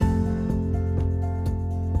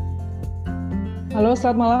Halo,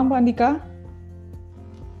 selamat malam Pak Andika.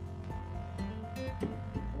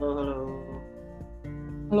 Halo, halo.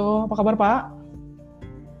 Halo, apa kabar Pak?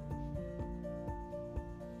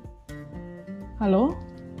 Halo,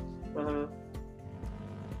 Halo,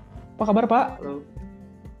 apa kabar Pak? halo.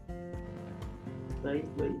 Baik,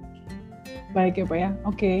 baik. Baik ya Pak ya.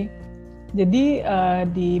 Oke. Jadi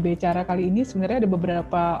di Becara kali ini sebenarnya ada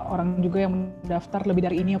beberapa orang juga yang mendaftar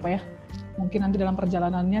lebih dari ini ya Pak ya. Mungkin nanti dalam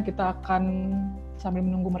perjalanannya kita akan sambil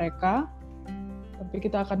menunggu mereka. Tapi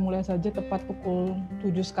kita akan mulai saja tepat pukul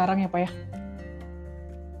 7 sekarang ya Pak ya.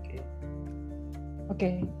 Oke. Oke.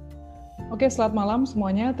 Oke, selamat malam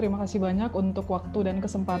semuanya. Terima kasih banyak untuk waktu dan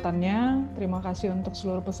kesempatannya. Terima kasih untuk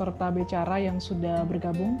seluruh peserta Becara yang sudah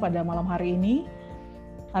bergabung pada malam hari ini.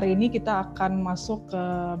 Hari ini kita akan masuk ke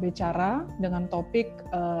Becara dengan topik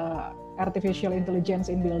Artificial Intelligence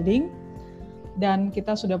in Building. Dan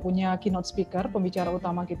kita sudah punya keynote speaker, pembicara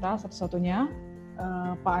utama kita satu-satunya,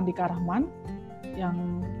 Pak Andika Rachman,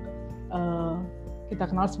 yang kita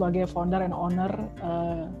kenal sebagai founder and owner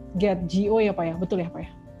GetGO ya Pak ya, betul ya Pak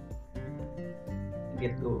ya?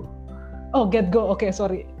 GetGo. Oh, GetGo, oke,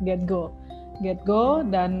 sorry, GetGo. GetGo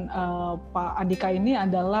dan Pak Andika ini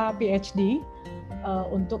adalah PhD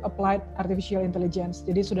untuk Applied Artificial Intelligence.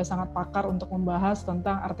 Jadi sudah sangat pakar untuk membahas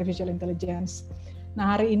tentang Artificial Intelligence.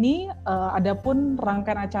 Nah, hari ini ada pun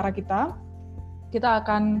rangkaian acara kita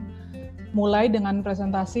akan mulai dengan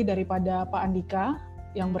presentasi daripada Pak Andika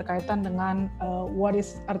yang berkaitan dengan what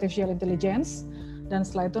is Artificial Intelligence, dan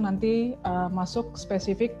setelah itu nanti masuk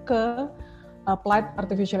spesifik ke Applied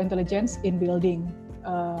Artificial Intelligence in Building.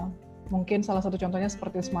 Mungkin salah satu contohnya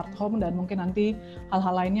seperti smart home, dan mungkin nanti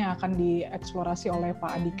hal-hal lainnya akan dieksplorasi oleh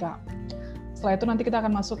Pak Andika. Setelah itu nanti kita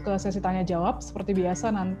akan masuk ke sesi tanya jawab. Seperti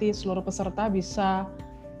biasa nanti seluruh peserta bisa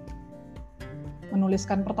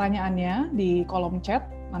menuliskan pertanyaannya di kolom chat.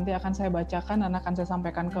 Nanti akan saya bacakan dan akan saya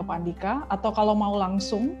sampaikan ke Pak Andika. Atau kalau mau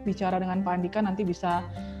langsung bicara dengan Pak Andika nanti bisa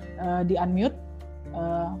di-unmute,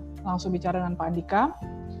 langsung bicara dengan Pak Andika.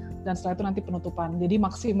 Dan setelah itu nanti penutupan. Jadi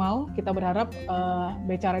maksimal kita berharap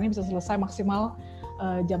Becara ini bisa selesai maksimal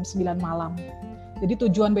jam 9 malam. Jadi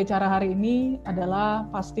tujuan Becara hari ini adalah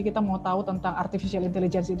pasti kita mau tahu tentang Artificial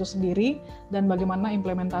Intelligence itu sendiri dan bagaimana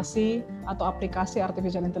implementasi atau aplikasi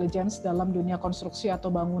Artificial Intelligence dalam dunia konstruksi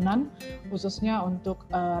atau bangunan, khususnya untuk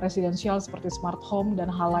residensial seperti smart home dan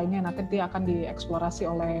hal lainnya nanti akan dieksplorasi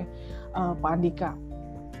oleh Pak Andika.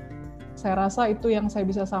 Saya rasa itu yang saya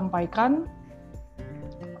bisa sampaikan.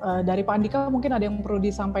 Dari Pak Andika mungkin ada yang perlu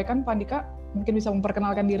disampaikan. Pak Andika mungkin bisa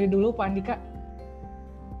memperkenalkan diri dulu Pak Andika.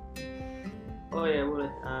 Oh ya, boleh.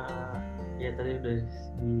 Ya tadi udah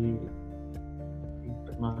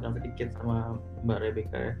diperkenalkan sedikit sama Mbak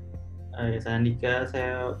Rebecca ya. Saya Andika,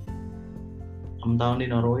 saya 6 tahun di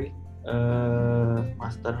Norway,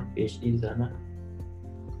 master PhD di sana.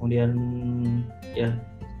 Kemudian ya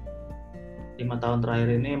 5 tahun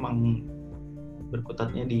terakhir ini emang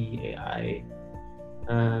berkutatnya di AI,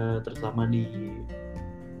 terutama di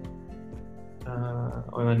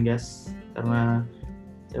oil and gas, karena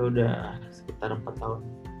saya udah sekitar 4 tahun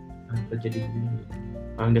kerja di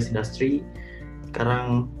oil and gas industry.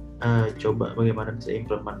 Sekarang coba bagaimana bisa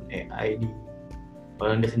implement AI di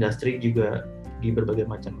oil and gas industry, juga di berbagai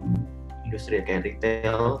macam industri kayak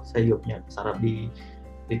retail. Saya juga punya startup di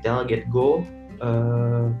retail, GetGo,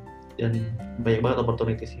 dan banyak banget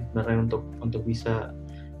opportunity sih sebenarnya untuk bisa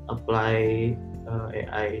apply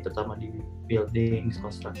AI terutama di buildings,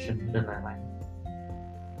 construction, dan lain-lain.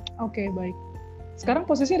 Oke, baik. Sekarang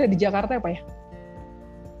posisinya ada di Jakarta ya Pak ya?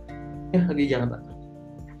 Ya, lagi di Jakarta.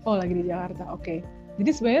 Oh, lagi di Jakarta, oke.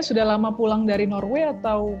 Jadi sebenarnya sudah lama pulang dari Norway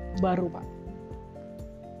atau baru Pak?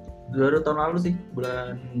 Baru tahun lalu sih,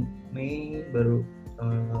 bulan Mei baru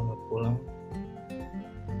pulang.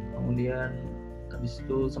 Kemudian habis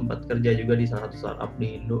itu sempat kerja juga di salah satu startup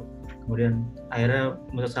di Indo. Kemudian akhirnya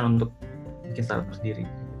memutuskan untuk bikin startup sendiri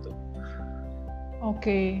gitu.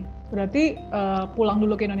 Oke, berarti pulang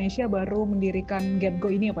dulu ke Indonesia baru mendirikan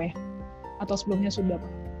GetGo ini ya Pak ya? Atau sebelumnya sudah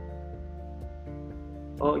Pak?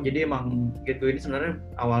 Oh, jadi emang GetGo ini sebenarnya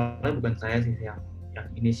awalnya bukan saya sih yang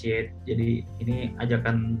initiate. Jadi ini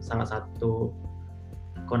ajakan salah satu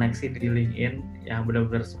koneksi di LinkedIn yang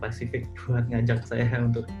benar-benar spesifik buat ngajak saya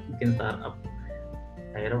untuk bikin startup.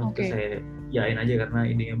 Akhirnya waktu itu saya yain aja karena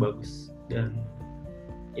idenya bagus dan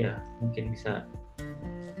ya mungkin bisa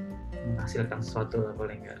menghasilkan sesuatu lah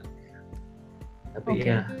paling enggak. Tapi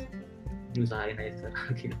ya diusahain aja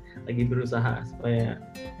sekarang. Lagi berusaha supaya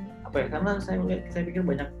apa ya, karena saya pikir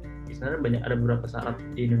sebenarnya ada beberapa startup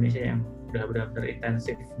di Indonesia yang udah benar-benar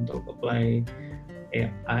intensif untuk apply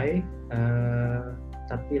AI,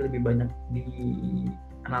 tapi lebih banyak di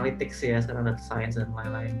analytics ya, sekarang data science dan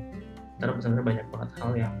lain-lain. Karena sebenarnya banyak banget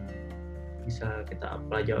hal yang bisa kita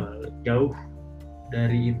apply jauh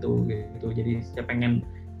dari itu gitu. Jadi saya pengen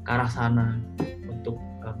ke arah sana untuk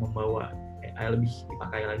membawa AI lebih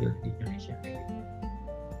dipakai lagi di Indonesia gitu.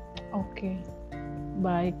 Oke,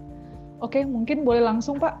 baik. Oke, mungkin boleh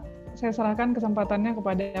langsung Pak, saya serahkan kesempatannya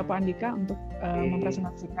kepada Pak Andika untuk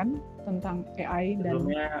mempresentasikan tentang AI.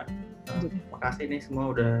 Sebelumnya, makasih nih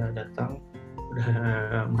semua udah datang, udah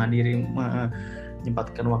menghadiri,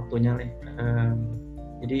 menyempatkan waktunya nih.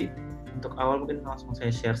 Jadi untuk awal mungkin langsung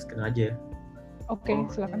saya share screen aja. Oke,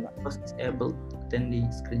 silakan Pak. First disable, then di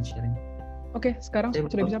screen sharing. Oke, sekarang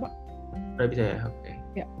sudah bisa Pak? Sudah bisa ya, oke.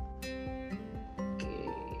 Ya.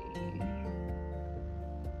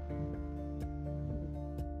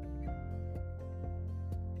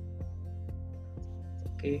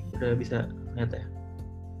 Oke, udah bisa lihat ya?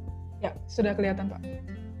 Ya, sudah kelihatan Pak.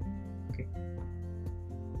 Oke.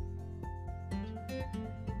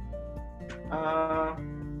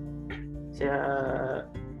 Saya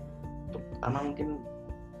untuk pertama mungkin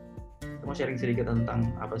mau sharing sedikit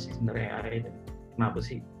tentang apa sih sebenarnya AI dan kenapa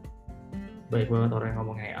sih banyak banget orang yang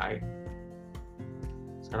ngomong AI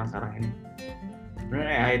sekarang ini.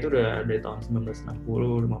 Sebenarnya AI itu udah dari tahun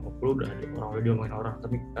 1960, 50 udah diomongin orang,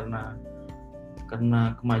 tapi karena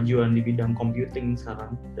kemajuan di bidang computing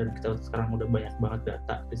sekarang, dan kita sekarang udah banyak banget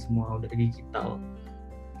data, semua udah digital,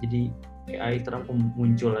 jadi AI sekarang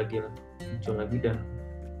muncul lagi, dan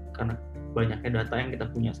karena banyaknya data yang kita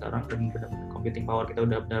punya sekarang dan benar-benar computing power kita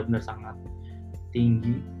udah benar-benar sangat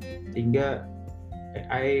tinggi, sehingga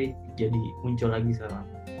AI jadi muncul lagi sekarang.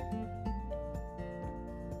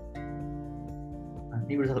 Nah,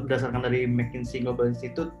 ini berdasarkan dari McKinsey Global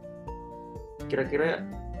Institute, kira-kira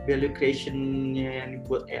value creation-nya yang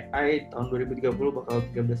dibuat AI tahun 2030 bakal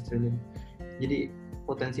 13 triliun. Jadi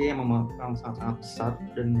potensinya memang sangat besar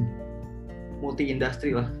dan multi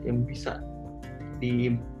industri lah yang bisa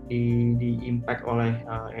di impact oleh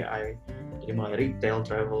AI. Jadi mulai retail,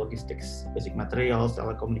 travel, logistics, basic materials,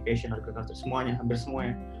 telecommunication, agriculture, hampir semua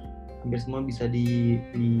bisa di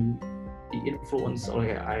influence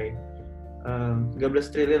oleh AI. 13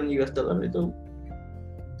 triliun US dollar itu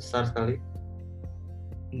besar sekali.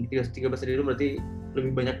 13 triliun berarti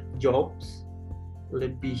lebih banyak jobs,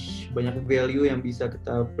 lebih banyak value yang bisa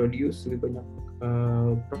kita produce, lebih banyak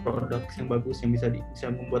produk yang bagus yang bisa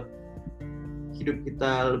membuat hidup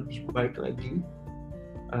kita lebih baik lagi,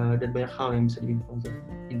 dan banyak hal yang bisa diinfluence.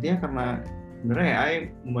 Intinya karena sebenarnya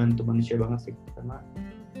AI membantu manusia banget sih, karena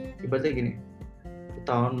ibaratnya gini, di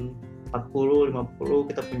tahun 40-50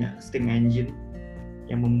 kita punya steam engine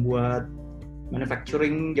yang membuat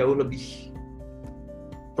manufacturing jauh lebih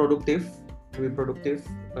produktif.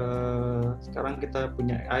 Sekarang kita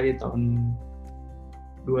punya AI di tahun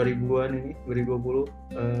 2000-an ini, 2020,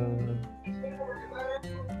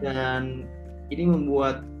 dan ini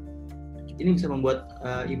bisa membuat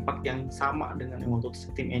impact yang sama dengan yang waktu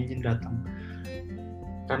steam engine datang.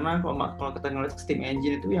 Karena kalau kita ngeliat steam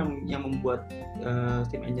engine itu yang membuat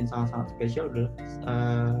steam engine sangat-sangat spesial adalah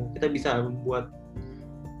kita bisa membuat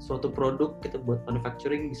suatu produk, kita buat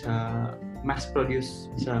manufacturing, bisa mass produce,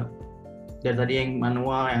 bisa dari tadi yang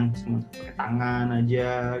manual yang semua pakai tangan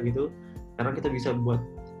aja gitu. Sekarang kita bisa buat,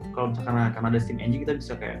 kalau misalkan karena ada steam engine, kita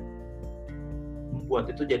bisa kayak membuat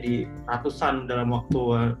itu jadi ratusan dalam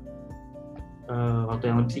waktu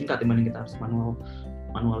yang lebih singkat dibanding kita harus manual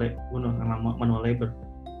labor.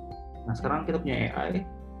 Nah, sekarang kita punya AI,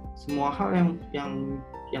 semua hal yang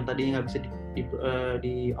tadinya nggak bisa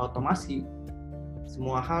diotomasi,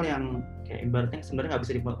 semua hal yang kayak ibaratnya sebenarnya nggak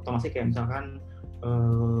bisa diotomasi, kayak misalkan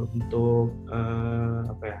untuk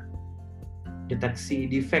deteksi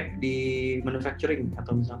defect di manufacturing,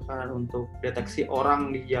 atau misalkan untuk deteksi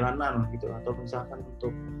orang di jalanan gitu, atau misalkan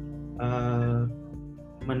untuk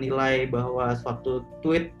menilai bahwa suatu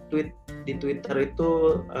tweet di Twitter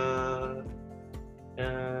itu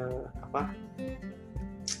apakah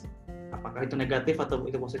itu negatif atau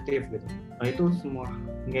itu positif gitu. Nah, itu semua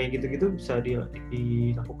kayak gitu-gitu bisa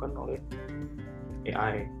dilakukan oleh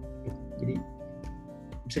AI gitu. Jadi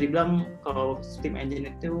bisa dibilang kalau steam engine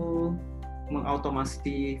itu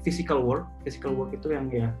mengautomasi physical work itu yang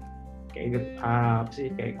ya kayak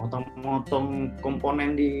kayak motong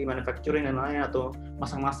komponen di manufacturing dan lain-lain, atau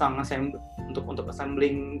masang-masang untuk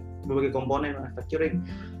assembling berbagai komponen manufacturing.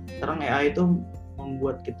 Sekarang AI itu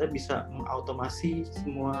membuat kita bisa mengautomasi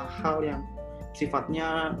semua hal yang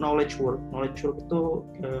sifatnya knowledge work itu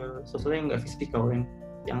sesuatu yang nggak fisikal, yang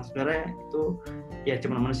sebenarnya itu ya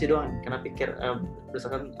cuma manusia doang karena pikir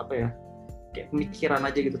berdasarkan kayak pemikiran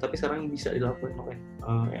aja gitu, tapi sekarang bisa dilakukan oleh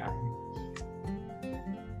AI.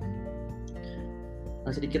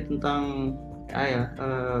 Nah, sedikit tentang AI ya,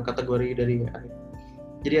 kategori dari AI.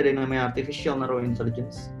 Jadi ada yang namanya artificial narrow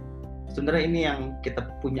intelligence. Sebenarnya ini yang kita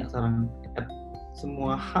punya sekarang.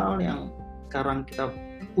 Semua hal yang sekarang kita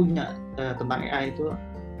punya tentang AI itu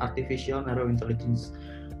artificial narrow intelligence.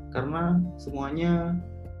 Karena semua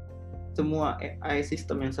AI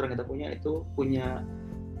sistem yang sekarang kita punya itu punya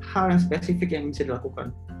hal yang spesifik yang bisa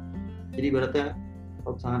dilakukan. Jadi ibaratnya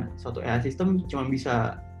kalau misalnya suatu AI sistem cuma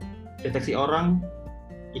bisa deteksi orang,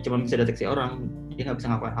 ya cuma bisa deteksi orang, dia nggak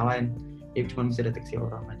bisa ngelakuin hal lain, dia cuma bisa deteksi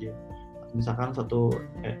orang aja. Misalkan suatu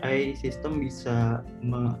AI sistem bisa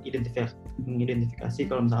mengidentifikasi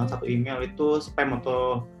kalau misalkan satu email itu spam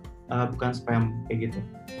atau bukan spam, kayak gitu.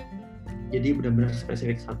 Jadi benar-benar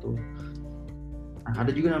spesifik satu. Nah,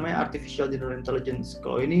 ada juga namanya artificial general intelligence.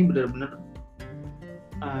 Kalau ini benar-benar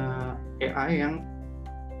AI yang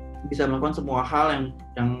bisa melakukan semua hal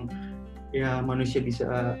yang ya manusia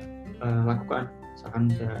bisa lakukan. Misalkan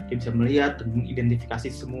dia bisa melihat dan mengidentifikasi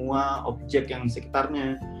semua objek yang di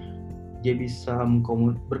sekitarnya. Dia bisa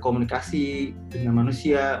berkomunikasi dengan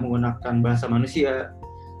manusia menggunakan bahasa manusia,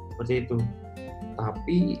 seperti itu.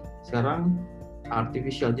 Tapi sekarang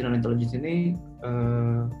artificial general intelligence ini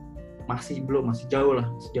masih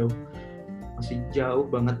jauh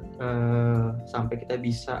banget sampai kita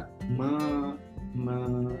bisa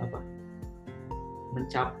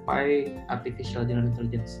mencapai artificial general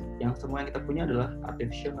intelligence. Yang semua yang kita punya adalah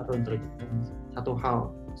artificial narrow intelligence, satu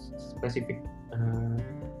hal spesifik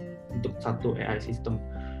untuk satu AI system.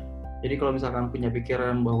 Jadi kalau misalkan punya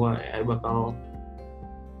pikiran bahwa AI bakal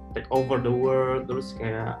take over the world, terus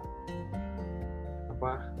kayak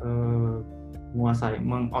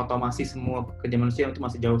mengotomasi semua pekerjaan manusia, itu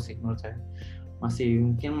masih jauh sih menurut saya.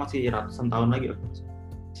 Mungkin masih ratusan tahun lagi,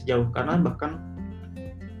 sejauh. Karena bahkan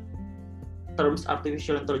terms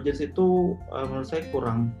artificial intelligence itu menurut saya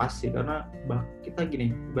kurang pas sih, karena kita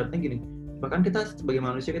ibaratnya gini, bahkan kita sebagai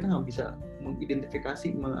manusia kita nggak bisa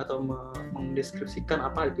mengidentifikasi atau mendeskripsikan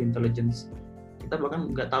apa itu intelligence. Kita bahkan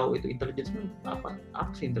nggak tahu itu intelligence apa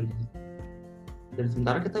sih intelligence. Dan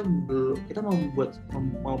sementara kita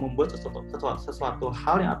mau membuat sesuatu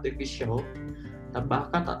hal yang artificial,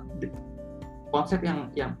 bahkan konsep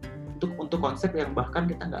yang untuk konsep yang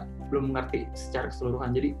bahkan kita belum mengerti secara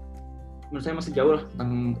keseluruhan. Jadi menurut saya masih jauh lah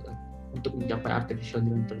untuk mencapai artificial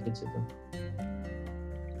intelligence itu.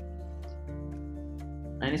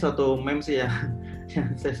 Nah, ini suatu meme sih ya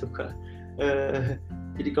yang saya suka.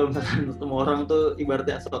 Jadi kalau misalkan semua orang tuh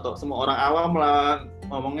ibaratnya semua orang awam lah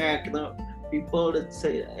ngomongnya, kita people that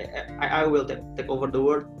say I will take over the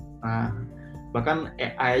world. Nah, bahkan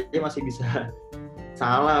AI aja masih bisa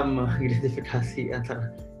salah mengidentifikasi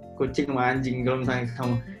antara kucing sama anjing. Kalau misalnya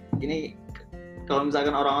kalau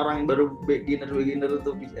misalkan orang-orang yang baru beginner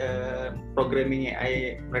tuh programming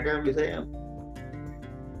AI, mereka biasanya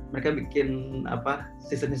bikin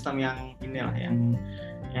sistem yang inilah yang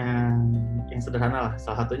sederhana lah.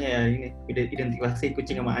 Salah satunya ya ini identifikasi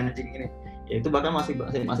kucing sama anjing ini. Ya itu bahkan masih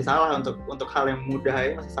salah untuk hal yang mudah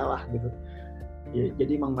ya, masih salah gitu. Ya,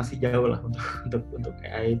 jadi emang masih jauh lah untuk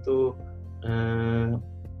AI itu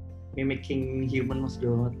mimicking human, masih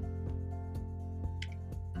jauh banget.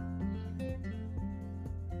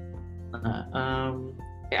 Nah,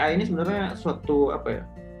 AI ini sebenarnya suatu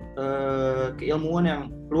keilmuan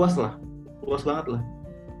yang luas banget lah.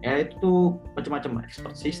 AI itu macam-macam,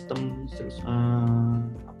 expert system, terus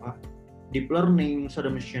deep learning, ada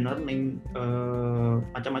machine learning,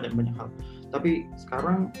 macam-macam, banyak hal. Tapi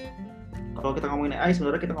sekarang kalau kita ngomongin AI,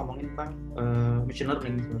 sebenarnya kita ngomongin tentang machine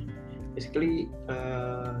learning sebenarnya. Basically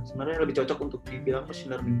sebenarnya lebih cocok untuk dibilang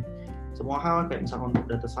machine learning. Semua hal kayak misalkan untuk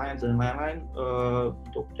data science dan lain-lain,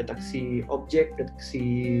 untuk deteksi objek, deteksi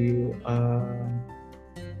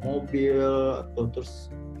mobil,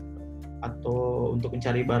 atau untuk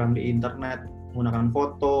mencari barang di internet menggunakan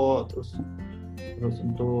foto, terus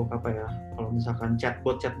untuk kalau misalkan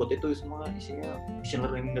chatbot itu semua isinya machine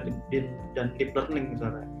learning dan deep learning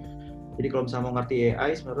misalnya. Jadi kalau misalnya mau ngerti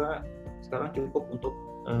AI, sebenarnya sekarang cukup untuk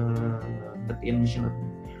ngertiin machine learning.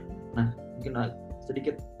 Nah, mungkin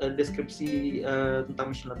sedikit deskripsi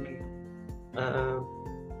tentang machine learning.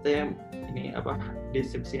 Saya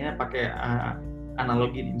deskripsinya pakai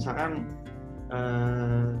analogi nih. Misalkan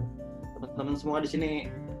teman-teman semua di sini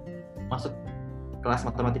masuk kelas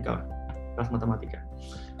matematika.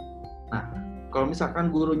 Nah, kalau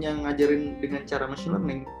misalkan gurunya ngajarin dengan cara machine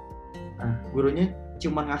learning, gurunya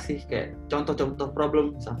cuma ngasih kayak contoh-contoh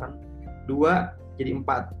problem, misalkan 2 jadi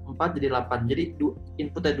 4 jadi 8. Jadi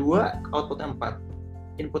inputnya 2, outputnya 4.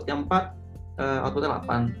 Inputnya 4, outputnya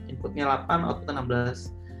 8. Inputnya 8, outputnya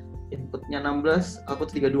 16. Inputnya 16, output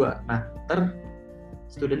 32. Nah,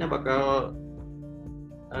 studennya bakal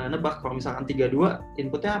nebak kalau misalkan 32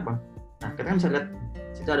 inputnya apa. Nah, kita kan bisa lihat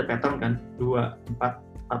situ ada pattern kan, 2, 4,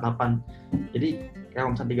 8. Jadi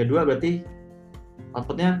kalau misalkan 32 berarti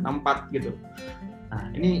outputnya 64 gitu. Nah,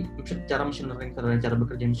 ini cara machine learning, cara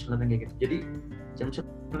bekerja machine learning kayak gitu. Jadi cara machine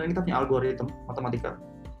learning kita punya algoritma matematika.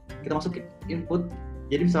 Kita masukin input.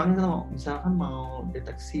 Jadi misalkan mau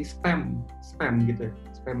deteksi spam gitu ya,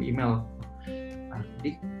 spam email. Nah,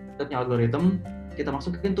 jadi kita punya algoritma, kita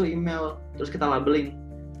masukin tuh email, terus kita labeling.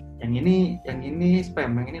 Yang ini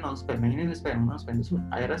spam, yang ini non spam, yang ini spam, non spam. Terus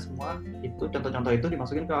akhirnya semua itu contoh-contoh itu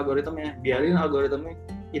dimasukin ke algoritmanya. Biarin algoritmanya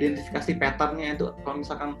identifikasi patternnya itu. Kalau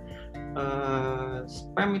misalkan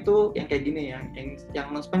spam itu yang kayak gini,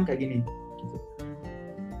 yang non spam kayak gini. Gitu.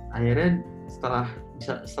 Akhirnya setelah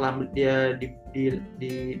dia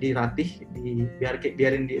dilatih,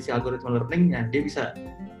 biarin di si algoritma learningnya, dia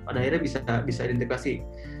pada akhirnya bisa identifikasi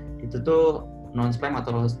itu tuh non spam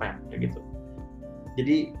atau low spam kayak gitu.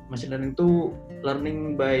 Jadi machine learning itu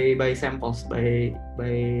learning by samples, by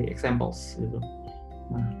examples gitu.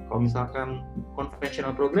 Nah, kalau misalkan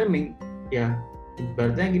conventional programming ya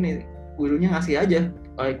ibaratnya gini, gurunya ngasih aja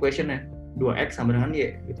equation-nya 2x sama dengan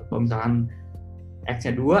y gitu. Kalau misalkan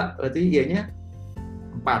x-nya 2 berarti y-nya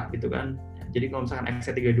 4 gitu kan. Jadi kalau misalkan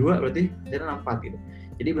x-nya 32 berarti y-nya 4 gitu.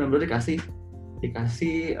 Jadi benar-benar dikasih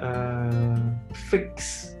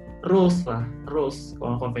fix rules. Kalau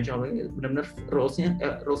konvensional benar-benar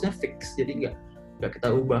rulesnya fix, jadi nggak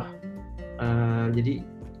kita ubah. Jadi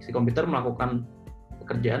si komputer melakukan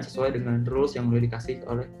pekerjaan sesuai dengan rules yang boleh dikasih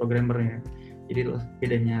oleh programmernya. Jadi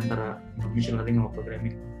bedanya antara machine learning sama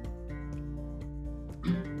programming.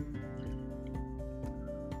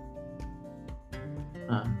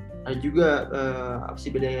 Nah, ada juga apa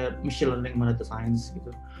sih bedanya machine learning sama data science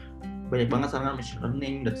gitu. Banyak banget sekarang machine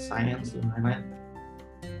learning, data science dan lain-lain.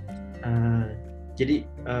 Jadi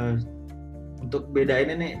untuk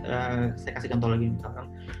bedainnya nih, saya kasih contoh lagi.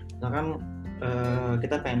 Misalkan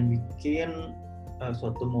kita pengen bikin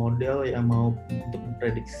suatu model yang mau untuk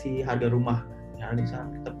memprediksi harga rumah. Ya, misalkan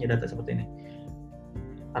kita punya data seperti ini.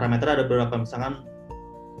 Parameter ada beberapa, misalkan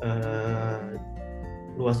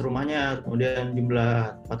luas rumahnya, kemudian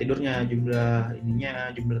jumlah tempat tidurnya, jumlah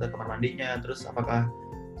kamar mandinya, terus apakah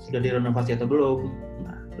sudah direnovasi atau belum.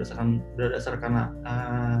 Nah, berdasarkan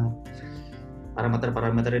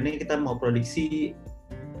parameter ini kita mau prediksi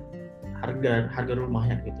harga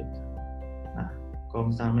rumahnya gitu. Nah, kalau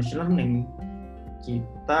misalnya machine learning,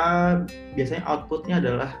 kita biasanya outputnya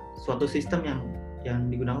adalah suatu sistem yang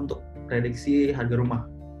digunakan untuk prediksi harga rumah.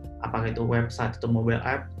 Apakah itu website atau mobile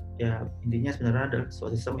app, ya intinya sebenarnya adalah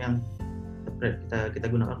suatu sistem yang kita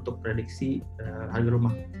gunakan untuk prediksi harga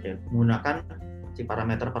rumah. Ya, menggunakan si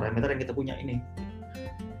parameter yang kita punya ini.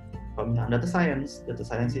 Kalau misalnya data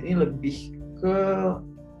science ini lebih ke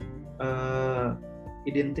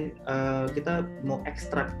kita mau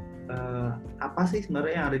ekstrak apa sih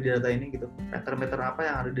sebenarnya yang ada di data ini gitu, pattern apa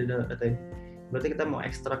yang ada di data ini. Berarti kita mau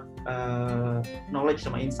ekstrak knowledge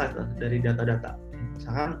sama insight lah dari data-data.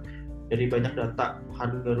 Misalkan dari banyak data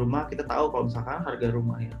harga rumah, kita tahu kalau misalkan harga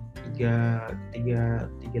rumah yang tiga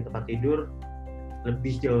tempat tidur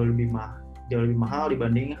jauh lebih mahal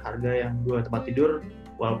dibanding harga yang 2 tempat tidur,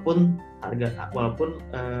 walaupun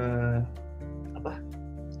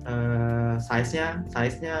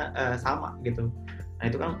size-nya sama gitu. Nah,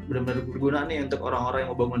 itu kan benar-benar berguna nih untuk orang-orang yang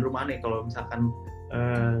mau bangun rumah nih. Kalau misalkan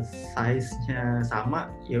size-nya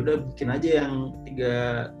sama, ya udah bikin aja yang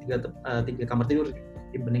tiga kamar tidur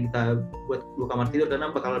dibanding kita buat 2 kamar tidur,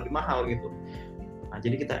 karena bakal lebih mahal gitu. Nah,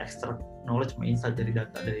 jadi kita ekstrak knowledge sama insight dari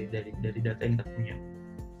data yang kita punya.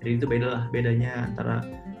 Jadi itu bedanya antara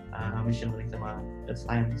machine learning sama data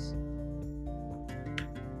science.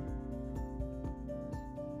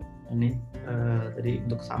 Ini tadi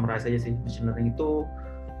untuk summarize aja sih, machine learning itu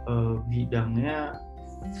bidangnya,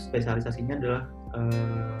 spesialisasinya adalah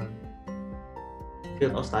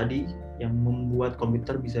field of study yang membuat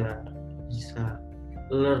komputer bisa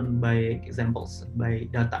learn by examples, by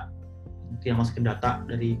data. Yang masukin data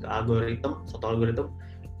dari ke suatu algoritma,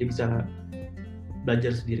 dia bisa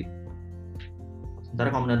belajar sendiri.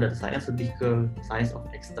 Sementara kalau data science lebih ke science of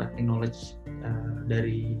extracting knowledge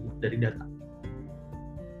dari data.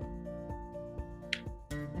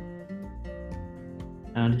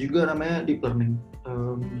 Nah, ada juga namanya deep learning.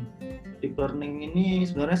 Deep learning ini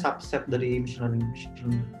sebenarnya subset dari machine learning.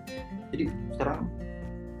 Jadi sekarang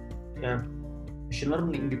ya machine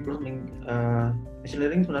learning, deep learning, machine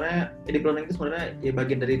learning sebenarnya, deep learning itu sebenarnya ya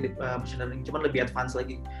bagian dari machine learning, cuman lebih advance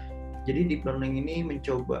lagi. Jadi deep learning ini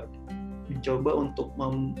mencoba untuk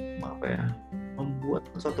membuat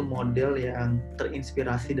suatu model yang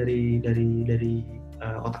terinspirasi dari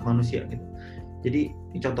otak manusia gitu. Jadi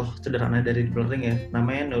ini contoh sederhana dari deep learning ya,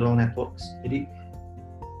 namanya neural networks. Jadi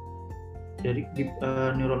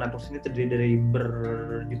neural networks ini terdiri dari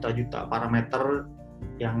berjuta-juta parameter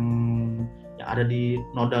yang ada di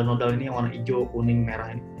nodal-nodal ini yang warna hijau, kuning,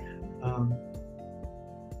 merah ini.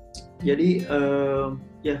 Jadi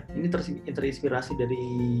ya ini terinspirasi dari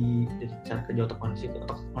cara kerja otak manusia.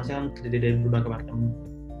 Otak manusia kan terdiri dari berbagai macam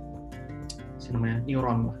namanya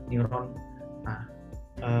neuron. Nah,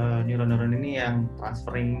 neuron ini yang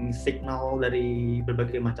transferring signal dari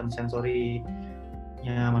berbagai macam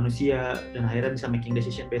sensorinya manusia dan akhirnya bisa making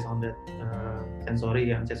decision based on that sensory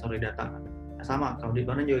data. Nah, sama kalau di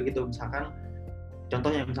mana juga gitu, misalkan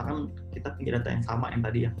contohnya kita punya data yang sama yang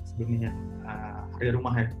tadi yang sebelumnya harga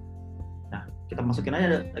rumah ya. Nah, kita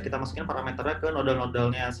masukin parameternya ke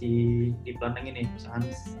nodal-nodalnya si deep learning ini, misalkan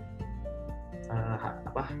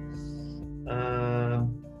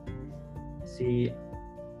si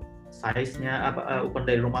size-nya ukuran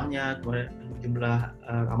dari rumahnya, kemudian jumlah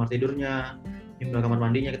kamar tidurnya, jumlah kamar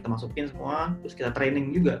mandinya kita masukin semua, terus kita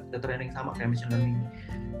training sama kayak machine learning.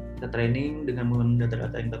 Kita training dengan menggunakan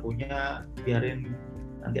data-data yang kita punya, biarin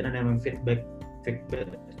nanti ada yang feed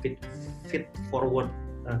forward,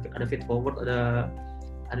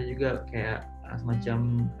 ada juga kayak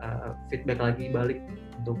semacam feedback lagi balik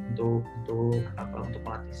untuk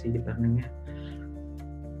melatih si deep learning-nya.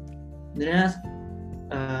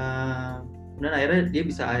 Dan akhirnya dia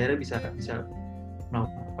bisa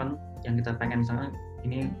melakukan yang kita pengen. Misalnya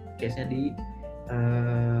ini case-nya di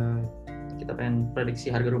kita pengen prediksi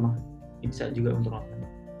harga rumah, ini bisa juga untuk melakukan,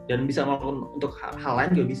 dan bisa melakukan untuk hal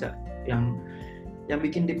lain juga bisa. Yang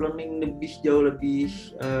bikin deep learning jauh lebih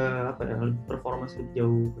performance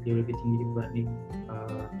jauh lebih tinggi dibanding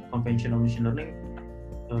conventional machine learning,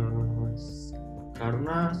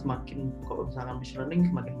 karena kalau misalkan machine learning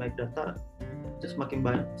semakin baik data itu semakin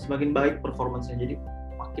baik performance-nya, jadi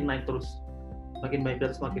makin naik terus, makin baik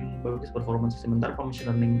data semakin bagus performance. Sementara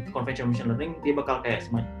conventional machine learning dia bakal kayak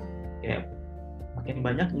makin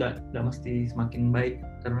banyak nggak mesti semakin baik,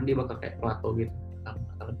 karena dia bakal kayak plateau gitu,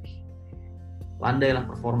 akan lebih landai lah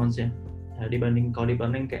performance-nya dibanding kalau deep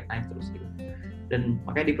learning kayak naik terus gitu. Dan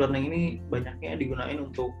makanya deep learning ini banyaknya digunain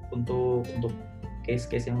untuk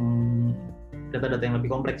case-case yang data-data yang lebih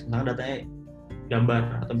kompleks, misalnya datanya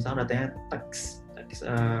gambar atau misalnya datanya teks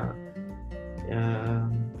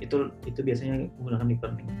itu biasanya menggunakan deep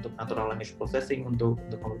learning untuk natural language processing, untuk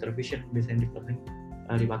computer vision. Biasanya deep learning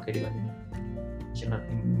dipakai dibanding machine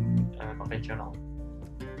learning konvensional.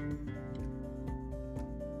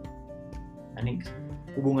 Nah, ini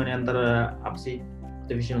hubungannya antara apa sih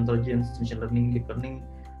artificial intelligence, machine learning, deep learning.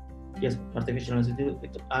 Yes, artificial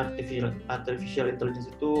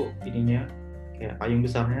intelligence itu ininya kayak payung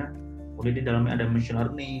besarnya. Kemudian di dalamnya ada machine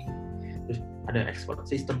learning, terus ada expert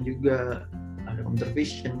system juga, ada computer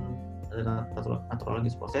vision, ada natural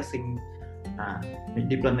language processing. Nah,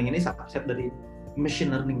 deep learning ini subset dari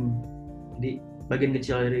machine learning. Jadi bagian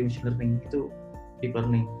kecil dari machine learning itu deep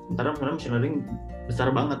learning. Sementara machine learning besar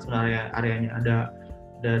banget sebenarnya areanya. Ada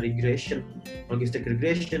regression, logistic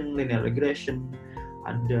regression, linear regression,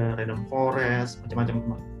 ada random forest,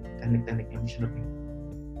 macam-macam teknik-tekniknya machine learning.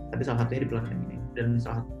 Tapi salah satunya deep learning ini, dan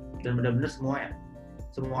benar-benar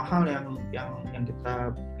semua hal yang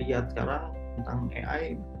kita lihat sekarang tentang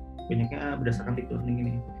AI banyaknya berdasarkan deep learning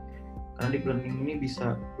ini. Karena deep learning ini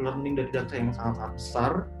bisa learning dari data yang sangat-sangat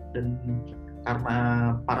besar, dan karena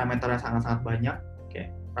parameternya sangat-sangat banyak,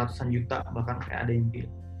 kayak ratusan juta, bahkan kayak ada yang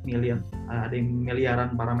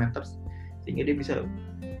miliaran parameter, sehingga dia bisa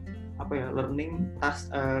learning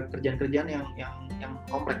kerjaan-kerjaan yang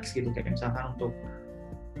kompleks gitu, kayak misalkan untuk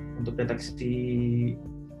deteksi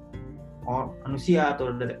manusia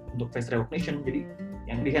atau untuk face recognition. Jadi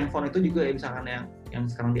yang di handphone itu juga ya, misalkan yang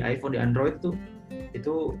sekarang di iPhone, di Android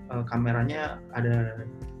itu kameranya ada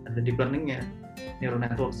deep learning-nya, neural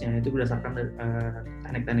networks-nya, itu berdasarkan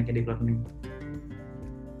teknik-tekniknya deep learning.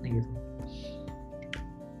 Gitu.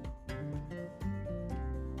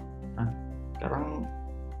 Nah, sekarang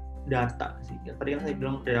data sih. Tadi kan saya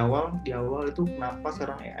bilang di awal itu kenapa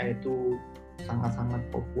sekarang AI itu sangat-sangat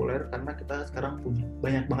populer, karena kita sekarang punya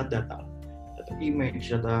banyak banget data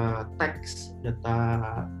image, data teks, data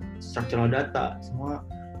structural data, semua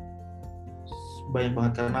banyak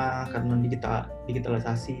banget karena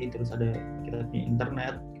digitalisasi, terus ada kita punya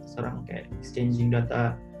internet, sekarang kayak exchanging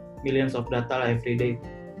data, millions of data lah every day.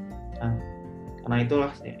 Nah, karena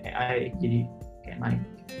itulah AI jadi kayak naik.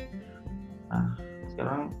 Nah,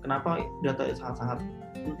 sekarang kenapa data sangat-sangat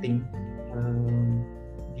penting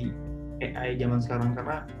di AI zaman sekarang,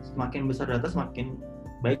 karena semakin besar data semakin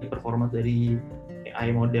baik performa dari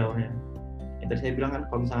AI modelnya. Yang tadi saya bilang kan,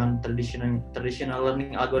 kalau misalkan traditional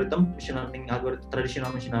learning algorithm, traditional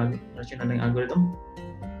machine learning algorithm,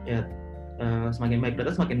 ya semakin baik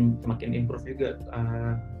data semakin improve juga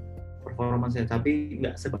performance-nya, tapi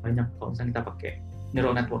nggak sebanyak kalau misalnya kita pakai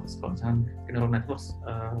neural networks. Kalau misalnya neural networks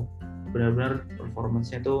benar-benar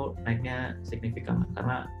performance-nya itu naiknya signifikan,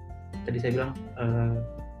 karena tadi saya bilang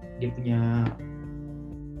dia punya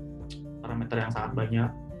parameter yang sangat banyak,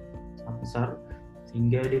 sangat besar,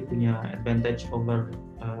 sehingga dia punya advantage over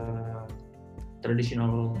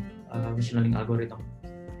traditional machine learning algorithm.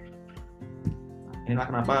 Inilah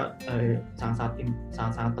kenapa sangat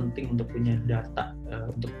penting untuk punya data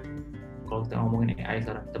untuk kalau kita ngomongin AI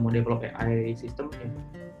sekarang, kita mau develop AI system ya,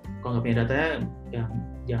 kalau nggak punya datanya ya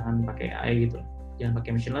jangan pakai AI gitu, jangan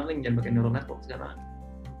pakai machine learning, jangan pakai neural network, karena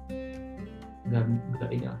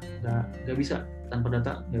nggak bisa tanpa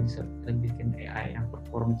data, nggak bisa kita bikin AI yang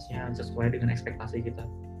performance-nya sesuai dengan ekspektasi kita.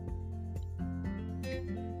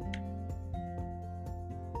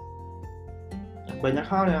 Banyak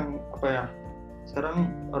hal yang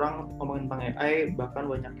sekarang orang ngomongin tentang AI, bahkan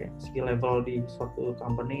banyak ya skill level di suatu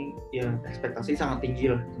company ya ekspektasi sangat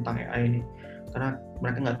tinggi lah tentang AI ini, karena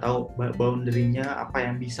mereka nggak tahu boundary-nya apa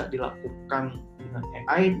yang bisa dilakukan dengan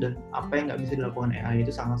AI dan apa yang nggak bisa dilakukan AI.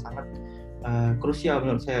 Itu sangat-sangat krusial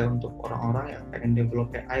menurut saya untuk orang-orang yang pengen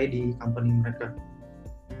develop AI di company mereka.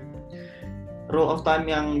 Rule of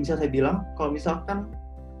time yang bisa saya bilang, kalau misalkan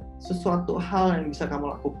sesuatu hal yang bisa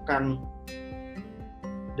kamu lakukan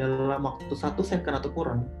dalam waktu 1 second atau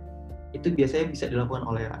kurang, itu biasanya bisa dilakukan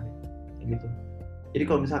oleh AI gitu. Jadi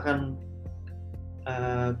kalau misalkan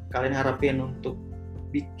kalian harapin untuk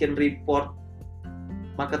bikin report,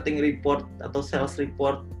 marketing report atau sales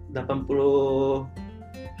report 80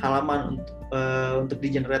 halaman untuk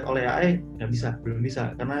di-generate oleh AI, belum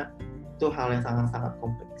bisa, karena itu hal yang sangat-sangat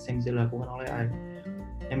kompleks yang bisa dilakukan oleh AI.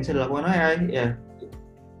 Yang bisa dilakukan oleh AI ya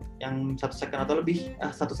yang 1 second atau lebih,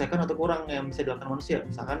 1 second atau kurang yang bisa dilakukan manusia.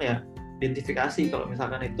 Misalkan ya identifikasi, kalau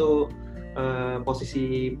misalkan itu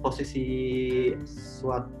posisi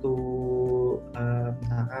suatu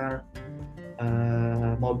misalkan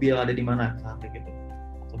mobil ada di mana, misalkan gitu.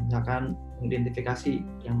 Atau misalkan identifikasi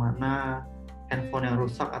yang mana handphone yang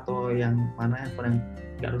rusak atau yang mana handphone yang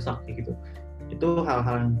nggak rusak kayak gitu. Itu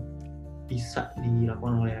hal-hal yang bisa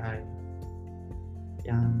dilakukan oleh AI.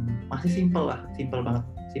 Yang masih simple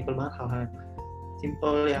banget hal-hal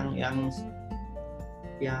simple yang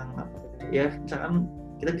ya misalkan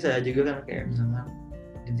kita bisa juga kan kayak misalkan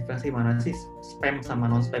identifikasi mana sih spam sama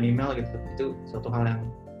non spam email gitu, itu suatu hal yang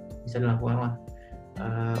bisa dilakukan lah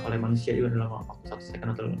oleh manusia juga dalam waktu 1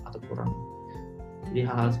 second atau kurang. Jadi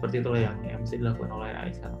hal-hal seperti itulah yang bisa dilakukan oleh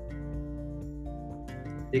AI sekarang.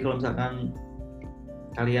 Jadi kalau misalkan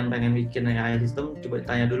kalian pengen bikin AI system, coba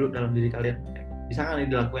tanya dulu dalam diri kalian, bisa nggak ini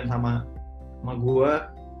dilakukan sama gua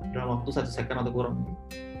dalam waktu 1 second atau kurang.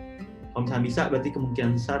 Kalau misalnya bisa, berarti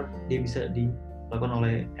kemungkinan besar dia bisa dilakukan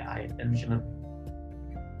oleh AI dan machine learning.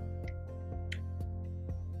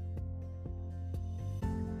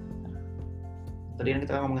 Tadi yang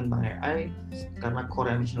kita ngomongin tentang AI, karena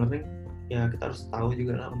core machine learning, ya kita harus tahu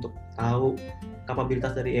juga lah, untuk tahu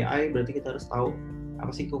kapabilitas dari AI, berarti kita harus tahu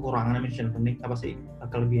apa sih kekurangan machine learning, apa sih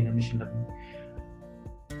kelebihan machine learning.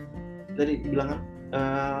 Tadi bilang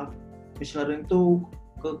machine learning itu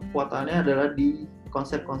kekuatannya adalah di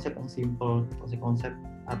konsep-konsep yang simple, konsep-konsep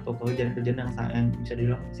atau kerjaan-kerjaan yang bisa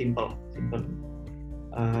dibilang simple.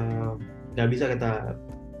 Nggak bisa kita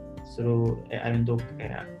suruh AI untuk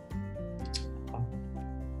kayak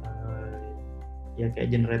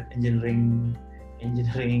kayak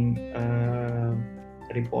engineering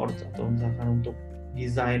report, atau misalkan untuk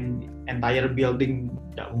desain entire building,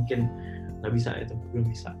 nggak bisa, itu belum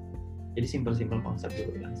bisa. Jadi simple konsep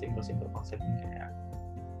dulu, yang simple konsep kayak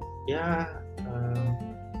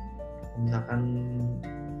misalkan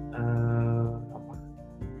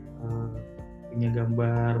punya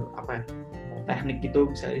gambar teknik itu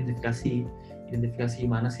bisa identifikasi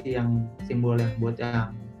mana sih yang simbol yang buat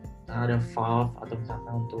yang ada valve, atau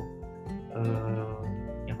misalkan untuk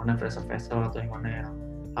yang mana pressure vessel, atau yang mana yang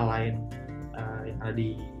hal lain yang ada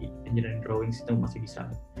di engineering drawings, itu masih bisa.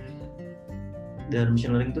 Dan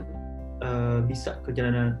machine learning itu bisa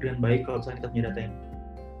kerja dengan baik kalau misalnya kita punya data yang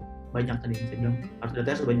banyak. Tadi saya bilang harus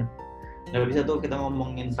datanya sebanyak. Nggak bisa tuh kita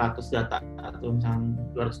ngomongin 100 data atau misalnya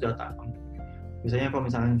 200 data. Misalnya kalau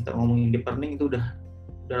misalnya kita ngomongin deep learning itu udah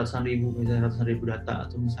ratusan ribu data,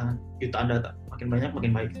 atau misalnya jutaan data, makin banyak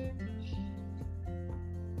makin baik.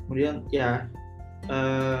 Kemudian ya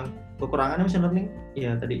kekurangannya machine learning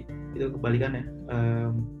ya tadi itu kebalikannya,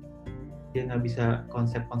 dia nggak bisa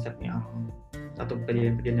konsep-konsep yang satu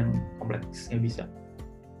kejadian yang kompleks, nggak bisa.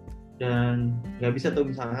 Dan nggak bisa tuh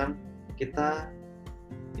misalkan kita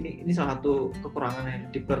ini salah satu kekurangannya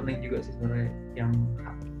deep learning juga sih sebenarnya, yang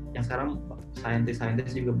sekarang saintis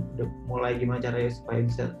juga udah mulai gimana caranya supaya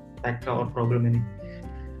bisa tackle problem ini.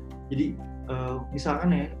 Jadi misalkan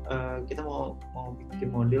ya kita mau bikin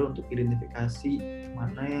model untuk identifikasi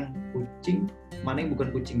mana yang kucing, mana yang bukan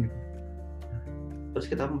kucing gitu. Terus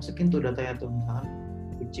kita masukin tuh datanya tuh misalkan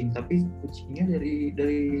kucing, tapi kucingnya dari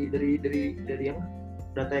apa?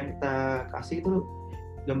 Data yang kita kasih itu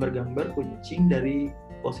gambar-gambar kucing dari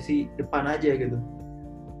posisi depan aja gitu.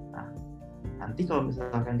 Nah, nanti kalau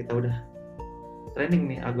misalkan kita udah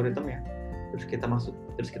training nih algoritmnya, terus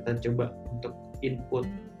kita coba untuk input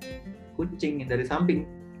kucing dari samping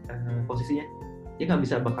posisinya, dia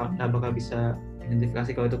nggak bakal bisa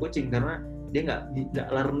identifikasi kalau itu kucing, karena dia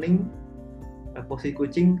nggak learning posisi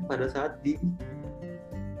kucing pada saat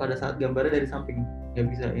gambarnya dari samping,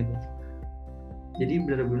 nggak bisa itu. Jadi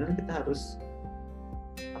benar-benar kita harus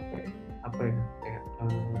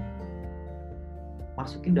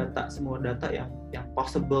masukin semua data yang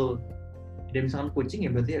possible. Dan misalkan kucing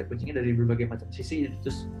ya berarti ya kucingnya dari berbagai macam sisi,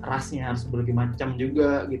 terus rasnya harus berbagai macam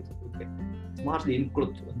juga gitu. Semua harus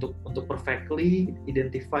di-include untuk perfectly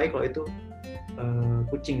identify kalau itu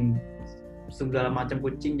kucing, segala macam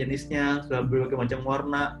kucing jenisnya, segala berbagai macam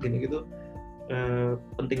warna gitu-gitu.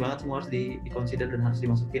 Penting banget, semua harus di-consider dan harus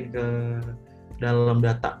dimasukin ke dalam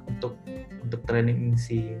data untuk training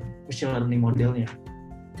si machine learning modelnya.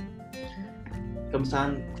 Kalau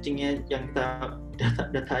misalnya kucingnya yang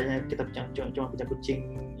datanya kita cuma punya kucing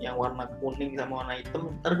yang warna kuning sama warna hitam,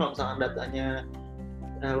 ntar kalau misalnya datanya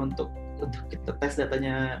untuk kita tes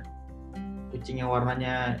datanya kucing yang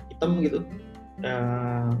warnanya hitam gitu,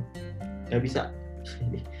 nggak bisa.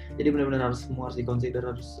 Jadi benar-benar semua harus diconsider,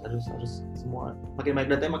 harus semua, makin baik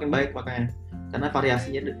datanya makin baik, makanya karena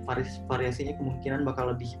variasinya kemungkinan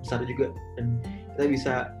bakal lebih besar juga, dan kita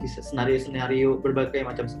bisa senario berbagai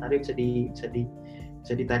macam senario bisa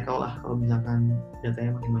di tackle lah kalau misalkan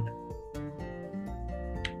datanya makin banyak.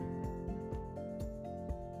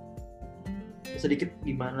 Sedikit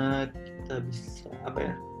gimana kita bisa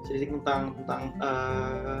sedikit tentang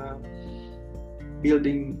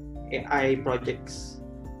building AI projects.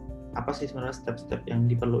 Apa sih sebenarnya step-step yang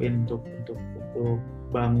diperluin untuk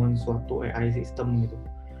bangun suatu AI system gitu.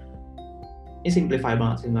 Ini simplify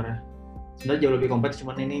banget sih sebenarnya. Sebenarnya jauh lebih kompleks,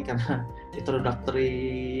 cuman ini karena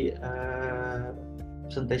introductory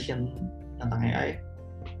presentation tentang AI,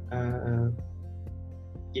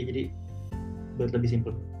 ya jadi buat lebih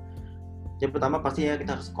simple. Yang pertama pastinya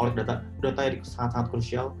kita harus collect data. Data yang sangat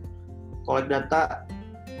krusial. Collect data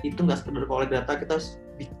itu nggak sekedar collect data, kita harus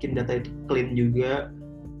bikin data itu clean juga.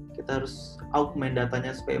 Kita harus augment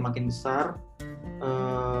datanya supaya makin besar,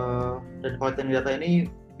 dan collecting data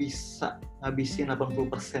ini bisa ngabisin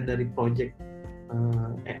 80% dari project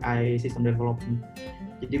AI system development.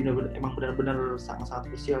 Jadi benar-benar sangat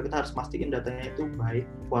krusial. Kita harus mastiin datanya itu baik,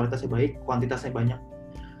 kualitasnya baik, kuantitasnya banyak.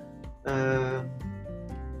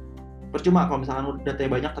 Percuma kalau misalkan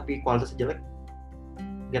datanya banyak tapi kualitasnya jelek,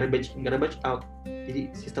 garbage out.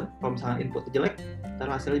 Jadi sistem kalau misalkan input jelek,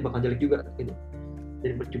 ntar hasilnya bakal jelek juga gitu.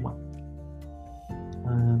 Jadi percuma.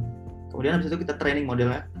 Kemudian habis itu kita training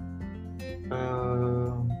modelnya.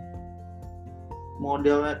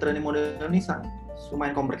 Training model ini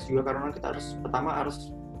lumayan kompleks juga, karena kita pertama harus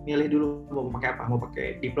milih dulu mau pakai apa, mau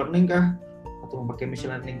pakai deep learning kah, atau mau pakai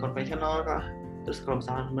machine learning konvensional kah. Terus kalau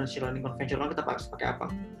misalnya machine learning konvensional kita harus pakai apa?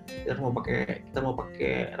 Kita mau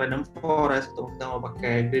pakai random forest, atau kita mau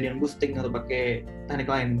pakai gradient boosting, atau pakai teknik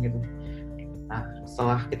lain gitu. Nah,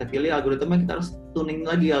 setelah kita pilih algoritma, kita harus tuning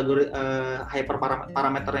lagi hyper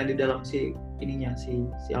parameternya di dalam si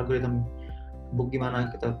algoritma. Gimana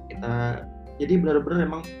kita jadi benar-benar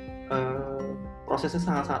memang prosesnya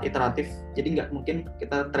sangat iteratif. Jadi nggak mungkin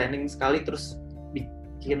kita training sekali terus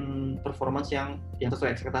bikin performance yang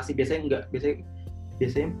sesuai ekspektasi.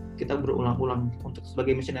 Biasanya kita berulang-ulang. Untuk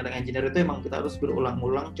sebagai machine learning engineer itu emang kita harus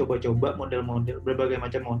berulang-ulang, coba-coba model-model, berbagai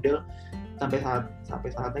macam model, sampai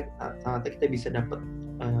saatnya kita bisa dapat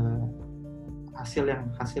hasil yang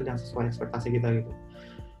sesuai ekspektasi kita gitu.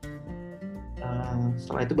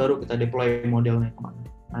 Setelah itu baru kita deploy modelnya kemana.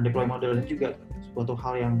 Nah, deploy modelnya juga suatu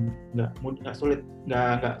hal yang nggak mudah,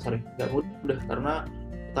 karena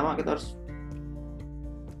pertama kita harus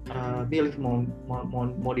pilih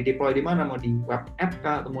mau di deploy di mana, mau di web app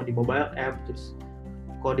kah atau mau di mobile app. Terus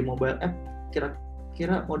kalau di mobile app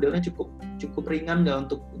kira-kira modelnya cukup ringan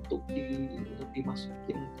nggak untuk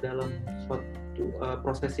dimasukin ke dalam suatu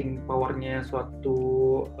processing powernya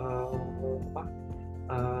suatu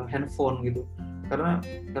handphone gitu. karena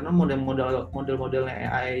model-modelnya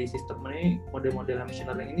AI sistem ini, model-model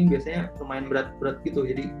machine learning ini biasanya lumayan berat gitu,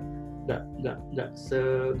 jadi nggak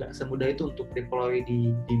semudah itu untuk deploy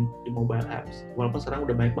di mobile apps. Walaupun sekarang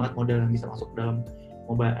udah banyak banget model yang bisa masuk dalam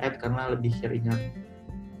mobile app karena lebih ringan.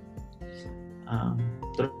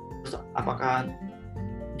 Terus apakah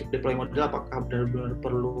untuk deploy model apakah benar-benar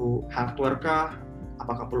perlu hardware kah?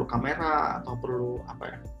 Apakah perlu kamera atau perlu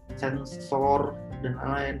sensor dan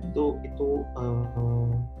lain-lain? Itu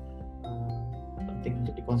penting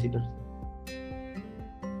untuk dikonsider.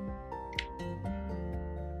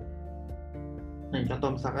 Nah,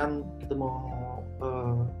 contoh misalkan kita mau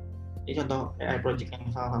ini contoh AI project yang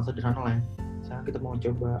sangat sederhana lah ya. Misalkan kita mau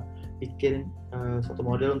coba bikin suatu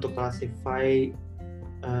model untuk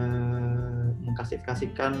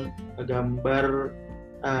mengklasifikasikan gambar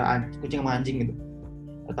kucing sama anjing gitu.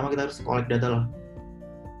 Pertama kita harus collect data lah.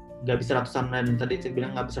 Nggak bisa ratusan, dan tadi saya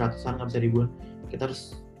bilang nggak bisa ratusan, nggak bisa ribuan. Kita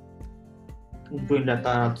harus ngumpulin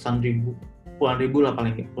data ratusan ribu, puluhan ribu lah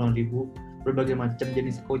paling, puluhan ribu, berbagai macam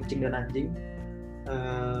jenis kucing dan anjing.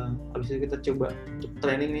 Habis itu kita coba untuk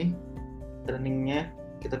training nih, trainingnya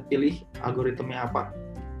kita pilih algoritmnya apa.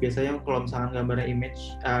 Biasanya kalau misalkan gambarnya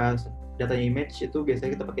image, datanya image itu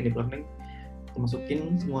biasanya kita pakai deep learning, kita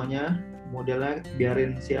masukin semuanya, modelnya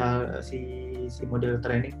biarin si model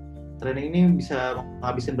training ini bisa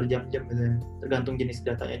ngabisin berjam-jam biasanya, tergantung jenis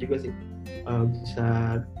datanya juga sih.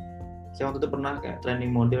 Saya waktu itu pernah kayak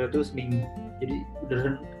training model itu seminggu, jadi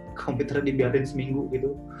beneran komputer dibiarin seminggu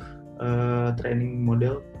gitu training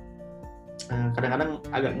model. Kadang-kadang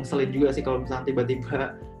agak ngeselin juga sih kalau misalnya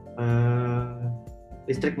tiba-tiba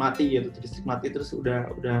listrik mati terus udah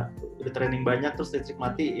training banyak terus listrik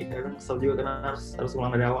mati, kadang kesel juga karena harus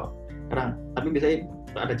ulang dari awal. Tapi biasanya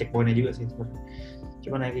ada checkpointnya juga sih sebenarnya.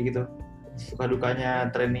 Cuman kayak gitu, suka dukanya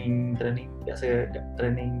training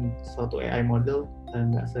suatu AI model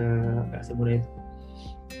nggak semudah itu.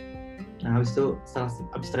 Nah, habis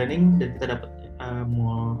training dan kita dapat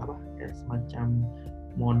semacam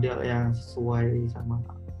model yang sesuai sama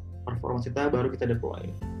performance kita, baru kita deploy.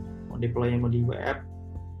 Mau deploy mau di web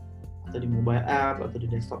atau di mobile app atau di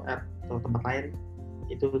desktop app atau tempat lain,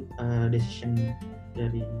 itu decision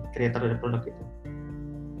dari creator dari produk itu.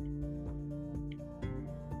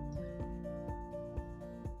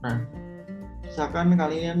 Nah, misalkan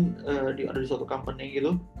kalian ada di suatu company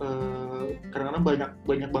gitu, kadang-kadang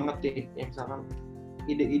banyak banget nih, ya misalkan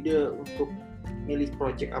ide-ide untuk milih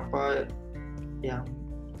project apa yang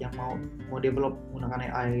mau develop menggunakan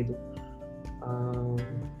AI gitu.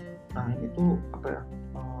 Nah, ini tuh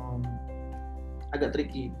agak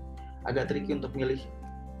tricky untuk milih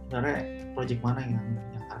sebenarnya project mana yang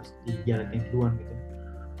harus dijalanin duluan gitu.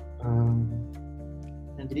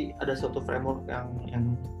 Nah, jadi ada suatu framework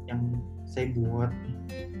yang saya buat.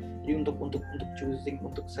 Jadi untuk choosing,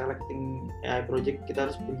 untuk selecting AI project, kita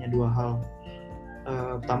harus punya dua hal.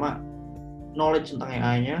 Pertama, knowledge tentang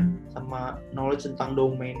AI-nya sama knowledge tentang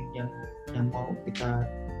domain yang mau kita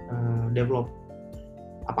develop.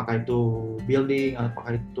 Apakah itu building,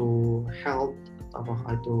 apakah itu health,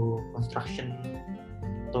 apakah itu construction,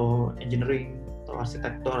 atau engineering, atau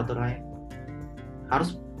arsitektur, atau lain.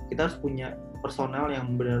 Kita harus punya personel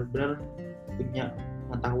yang benar-benar punya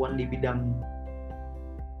pengetahuan di bidang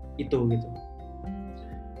itu gitu.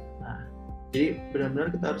 Nah, jadi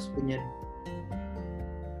benar-benar kita harus punya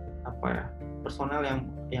personel yang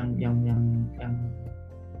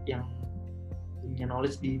punya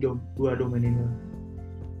knowledge di dua domain ini.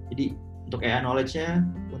 Jadi untuk AI knowledge-nya,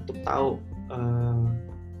 untuk tahu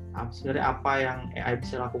sebenarnya apa yang AI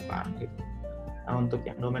bisa lakukan gitu. Nah, untuk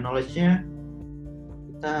yang domain knowledge-nya,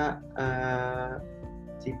 kita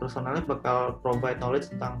si personalnya bakal provide knowledge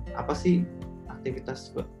tentang apa sih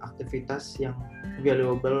aktivitas yang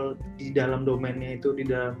valuable di dalam domainnya itu, di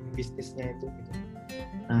dalam bisnisnya itu gitu.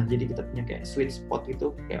 Nah, jadi kita punya kayak sweet spot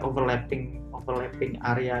gitu, kayak overlapping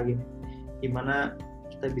area gitu, dimana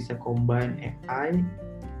kita bisa combine AI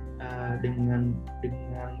dengan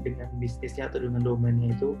bisnisnya atau dengan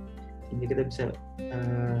domainnya itu, sehingga kita bisa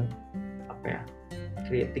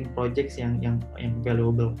creating projects yang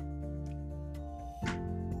valuable.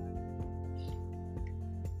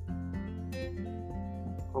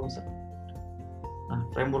 Nah,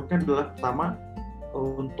 frameworknya adalah pertama,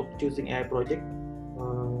 untuk choosing AI project,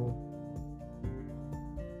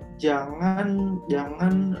 jangan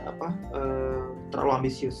terlalu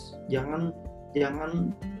ambisius. Jangan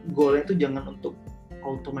goalnya itu jangan untuk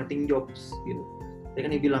automating jobs gitu. Tadi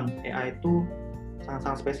kan dibilang AI itu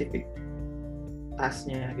sangat spesifik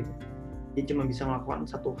tasknya gitu. Dia cuma bisa melakukan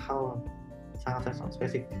satu hal sangat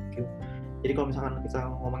spesifik gitu. Jadi kalau misalkan kita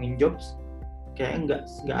ngomongin jobs, kayaknya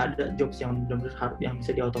nggak ada jobs yang benar-benar yang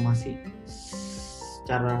bisa diotomasi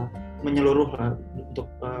secara menyeluruh lah untuk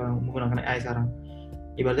menggunakan AI sekarang.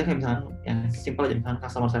 Ibaratnya kayak misalnya yang simpel aja, misalnya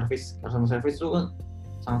customer service itu kan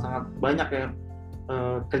sangat-sangat banyak ya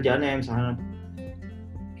kerjaannya, misalnya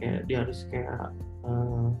kayak dia harus kayak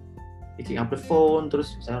picking up the phone,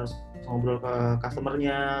 terus bisa harus ngobrol ke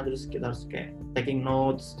customernya, terus kita harus kayak taking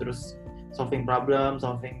notes, terus solving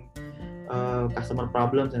customer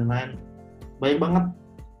problems dan lain. Banyak banget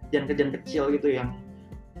kerjaan-kerjaan kecil gitu yang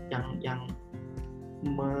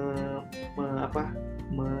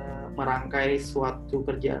merangkai suatu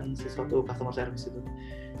kerjaan, sesuatu customer service itu.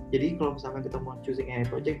 Jadi kalau misalkan kita mau choosing AI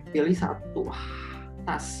project, pilih satu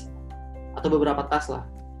task atau beberapa task lah,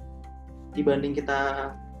 dibanding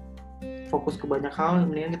kita fokus ke banyak hal,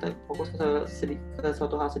 mendingan kita fokus ke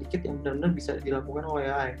suatu hal sedikit yang benar-benar bisa dilakukan oleh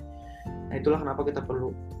AI. Nah, itulah kenapa kita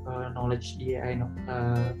perlu knowledge di AI,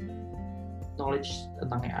 knowledge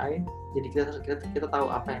tentang AI. Jadi kita tahu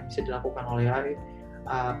apa yang bisa dilakukan oleh AI,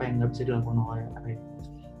 apa yang nggak bisa dilakukan oleh AI.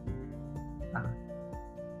 Nah,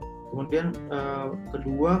 kemudian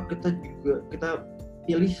kedua, kita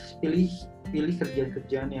pilih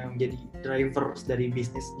kerjaan-kerjaan yang menjadi drivers dari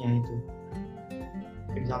bisnisnya itu.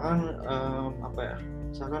 Misalkan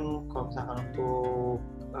misalkan kalau misalkan untuk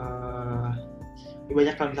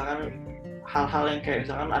banyak, kalau misalkan hal-hal yang kayak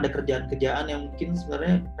misalkan ada kerjaan-kerjaan yang mungkin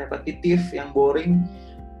sebenarnya repetitif, yang boring,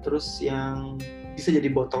 terus yang bisa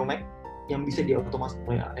jadi bottleneck, yang bisa diotomasi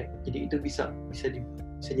oleh AI. Jadi itu bisa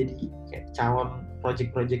jadi kayak calon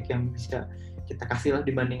project-project yang bisa kita kasih lah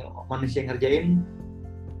dibanding manusia yang ngerjain.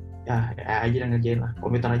 Ya AI aja yang ngerjain lah,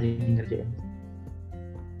 komputer aja yang ngerjain.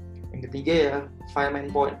 Yang ketiga ya, main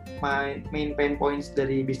pain points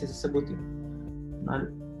dari bisnis tersebut. Nah,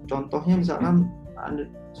 contohnya misalkan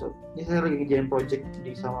ini saya lagi ngerjain project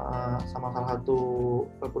di sama salah satu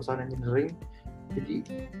perusahaan engineering. Jadi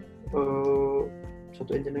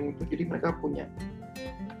suatu engineering itu, jadi mereka punya,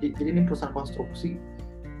 jadi ini perusahaan konstruksi,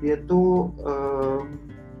 dia tuh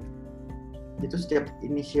itu setiap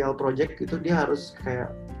initial project itu dia harus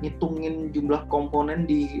kayak ngitungin jumlah komponen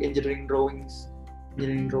di engineering drawings.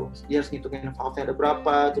 Dia harus ngitungin valve-nya ada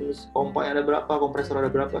berapa, terus pompa-nya ada berapa, kompresor ada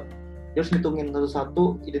berapa. Dia harus ngitungin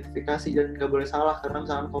satu-satu, identifikasi, dan nggak boleh salah, karena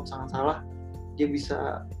misalkan kalau misalkan salah, dia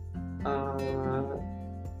bisa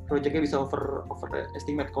project-nya bisa over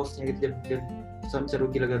estimate cost-nya gitu, dan bisa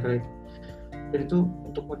rugi gara-gara itu. Dan itu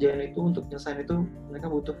untuk ngerjain itu, untuk nyelesain itu, mereka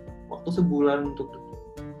butuh waktu sebulan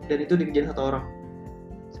dan itu dikerjain satu orang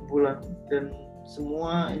sebulan. Dan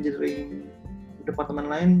semua engineering departemen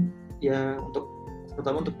lain ya,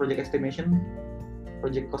 terutama untuk project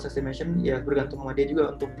cost estimation ya bergantung sama dia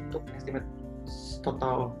juga untuk estimate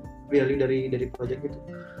total value dari project itu.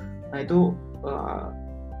 Nah, itu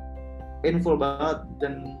painful banget,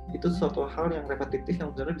 dan itu suatu hal yang repetitif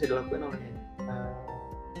yang sebenarnya bisa dilakukan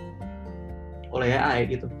oleh AI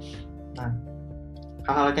gitu. Nah,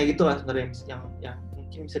 hal-hal kayak gitulah sebenarnya yang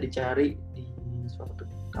mungkin bisa dicari di suatu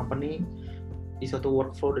company, di suatu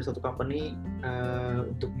workflow dari suatu company,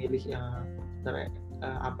 untuk milih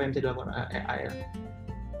apa yang bisa dilakukan AI ya.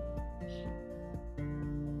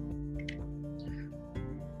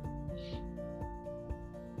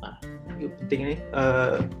 Nah, ini penting ini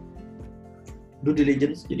due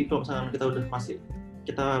diligence. Jadi kalau misalkan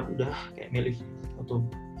kita udah kayak milih untuk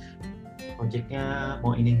projectnya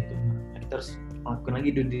mau ini gitu, kita harus melakukan lagi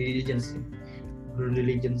due diligence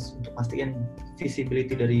untuk pastikan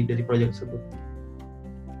visibility dari project tersebut.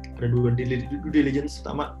 Ada dua due diligence,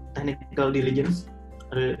 pertama technical diligence,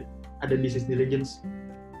 ada business diligence.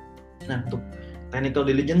 Nah, untuk technical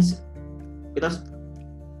diligence kita harus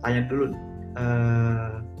tanya dulu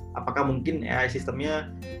apakah mungkin AI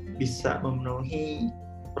sistemnya bisa memenuhi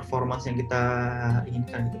performance yang kita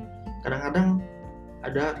inginkan gitu. Kadang-kadang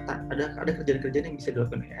ada kerjaan-kerjaan yang bisa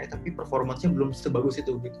dilakukan AI tapi performance-nya belum sebagus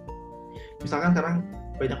itu gitu. Misalkan sekarang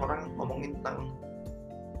banyak orang ngomongin tentang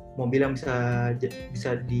mobil yang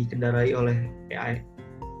bisa dikendarai oleh AI,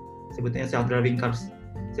 sebutnya self-driving cars.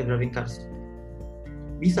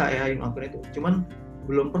 Bisa AI melakukan itu, cuman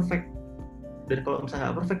belum perfect. Dan kalau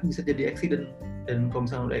misalnya nggak perfect bisa jadi accident. Dan kalau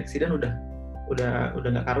misalnya udah accident udah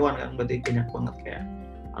nggak karuan kan, berarti banyak banget kayak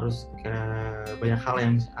banyak hal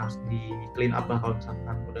yang harus di clean up lah kalau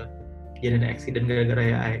misalkan udah jadi accident gara-gara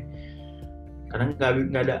AI. Kadang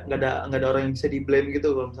nggak ada orang yang bisa di blame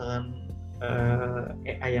gitu kalau misalkan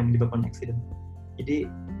AI yang menyebabkan accident. Jadi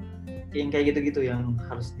yang kayak gitu-gitu yang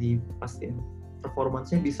harus dipastiin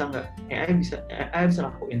performance-nya bisa nggak, AI bisa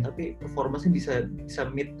lakuin tapi performance-nya bisa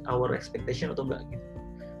meet our expectation atau enggak gitu.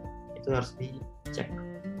 Itu harus dicek.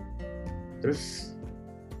 Terus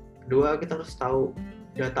kedua, kita harus tahu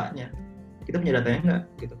datanya. kita punya datanya nggak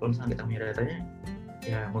gitu. Kalau misalnya kita punya datanya,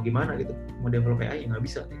 ya mau gimana gitu, mau develop AI ya nggak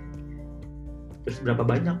bisa gitu. Terus berapa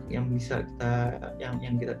banyak yang bisa kita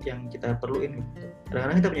kita perluin gitu.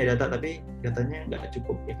 Kadang-kadang kita punya data tapi datanya nggak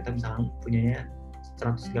cukup, ya kita misalnya punyanya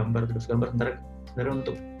 100 gambar, terus gambar sebenarnya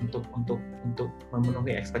untuk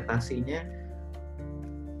memenuhi ekspektasinya,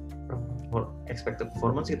 expected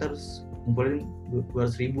performance kita harus ngumpulin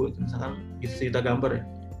 200.000 itu misalkan juta gambar ya,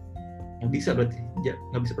 yang bisa berarti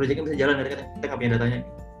nggak bisa, proyeknya bisa jalan karena kita nggak punya datanya.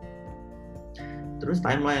 Terus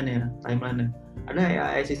timeline-nya ada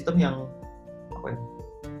AI sistem yang apa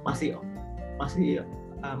ya,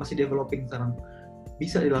 masih developing sekarang,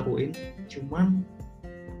 bisa dilakuin, cuman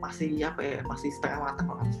masih setengah matang.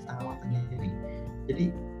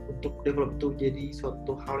 Jadi untuk develop itu jadi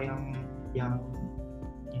suatu hal yang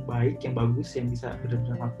baik, yang bagus, yang bisa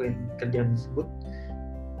benar-benar melakukan kerjaan tersebut,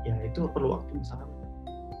 ya itu perlu waktu misalkan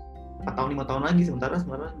 4 tahun 5 tahun lagi.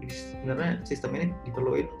 Sebenarnya sistem ini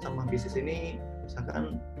diperluin sama bisnis ini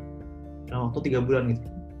misalkan dalam waktu 3 bulan gitu,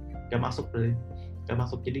 nggak masuk.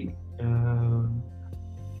 Jadi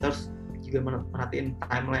kita harus juga merhatiin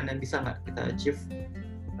timeline yang bisa nggak kita achieve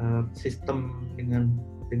sistem dengan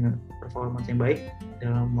performance yang baik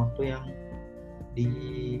dalam waktu yang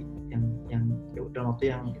dalam waktu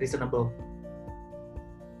yang reasonable.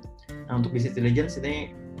 Nah, untuk business intelligence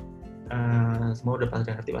ini semua udah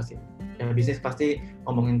pasti ngerti pasti. Ya, bisnis pasti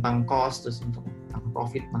ngomongin tentang cost, terus tentang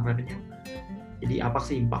profit, tentang revenue. Jadi apa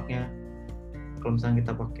sih impact-nya kalau misalnya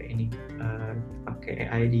kita pakai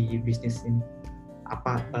AI di bisnis ini?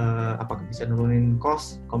 Apakah bisa nurunin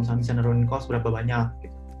cost? Kalau misalnya bisa nurunin cost berapa banyak?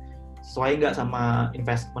 Gitu. Sesuai nggak sama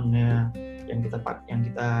investmentnya yang kita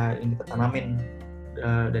tanamin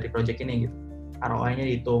dari project ini gitu. ROI-nya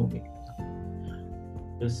dihitung gitu.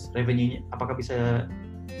 Terus revenue-nya apakah bisa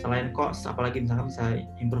selain cost, apalagi misalkan bisa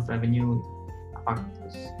improve revenue gitu.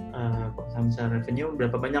 Terus kalau misalnya bisa revenue,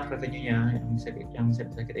 berapa banyak revenue-nya yang bisa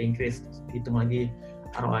kita increase, terus dihitung lagi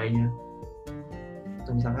ROI-nya.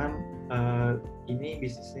 Terus misalkan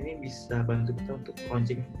bisnis ini bisa bantu kita untuk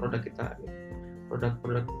launching produk kita gitu. Produk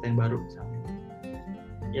kita yang baru misalnya.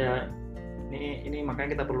 Ya ini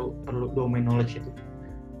makanya kita perlu domain knowledge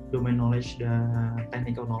dan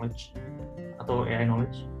technical knowledge atau AI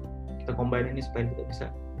knowledge. Kita combine ini supaya kita bisa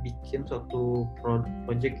bikin suatu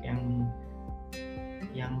project yang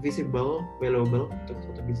visible, valuable untuk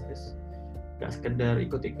suatu bisnis. Gak sekedar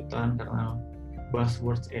ikut-ikutan karena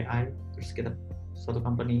buzzwords AI terus kita suatu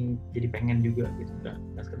company jadi pengen juga gitu.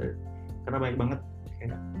 Gak sekedar, karena banyak banget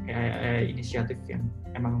kayak AI inisiatif yang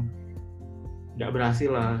emang nggak berhasil,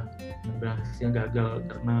 gagal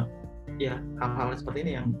karena ya hal-hal seperti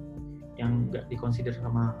ini yang nggak dikonsider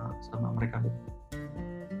sama mereka gitu.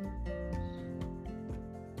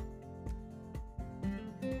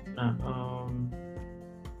 Nah,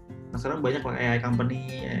 sekarang banyak lah AI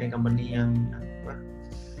company yang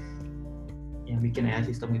bikin AI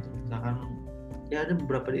system gitu. Misalkan ya ada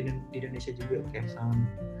beberapa di Indonesia juga kayak misalkan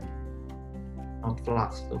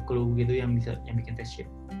Outflux atau Clue gitu yang bikin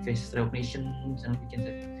face recognition, misalnya bikin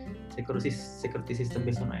security system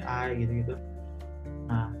based on AI gitu.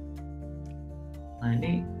 Nah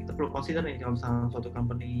ini kita perlu consider nih, kalau misalnya suatu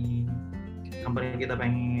company kita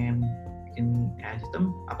pengen bikin AI system,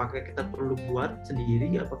 apakah kita perlu buat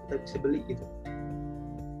sendiri apa kita bisa beli gitu.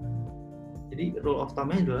 Jadi rule of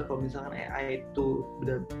thumb-nya adalah kalau misalkan AI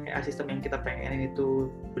system yang kita pengen itu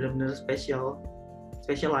benar-benar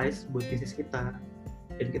specialized buat bisnis kita,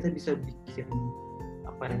 jadi kita bisa bikin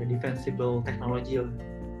defensible technology,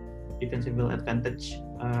 defensible advantage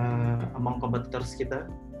among competitors kita.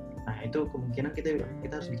 Nah itu kemungkinan kita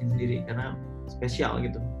harus bikin sendiri karena spesial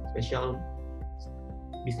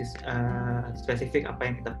bisnis spesifik apa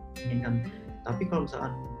yang kita inginkan. Tapi kalau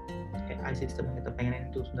misalkan AI system yang kita pengen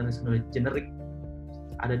itu sebenarnya generik,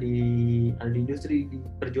 ada di industri,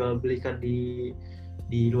 diperjualbelikan di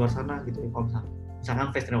luar sana gitu. Kalau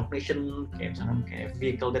misalkan face recognition, kayak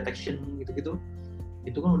vehicle detection gitu,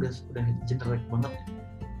 itu kan udah generic banget.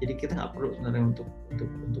 Jadi kita nggak perlu sebenarnya untuk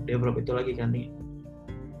develop itu lagi kan nih.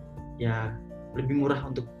 Ya lebih murah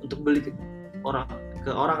untuk beli ke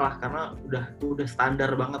orang lah, karena udah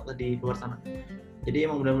standar banget lah di luar sana. Jadi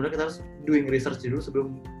emang benar-benar kita harus doing research dulu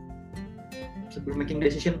sebelum making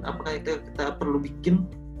decision apakah kita perlu bikin,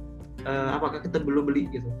 apakah kita belum beli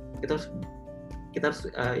gitu. Kita harus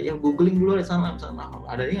yang googling dulu di sana, misalnya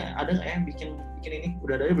ada nggak yang bikin ini,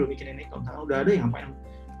 udah ada belum bikin ini. Kalau misalnya udah ada, yang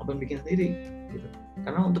ngapain bikin sendiri gitu.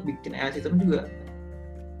 Karena untuk bikin AI system juga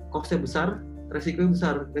cost-nya besar, resiko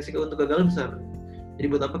untuk gagal besar. Jadi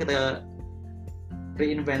buat apa kita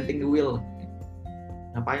reinventing the wheel?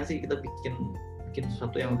 Ngapain sih kita bikin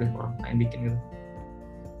sesuatu yang udah orang lain bikin gitu.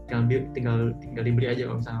 tinggal dibeli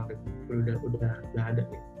aja kalau misalnya udah ada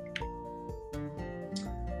gitu.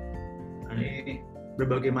 Nah, ini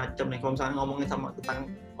berbagai macam nih kalau misalnya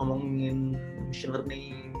ngomongin machine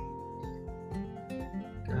learning,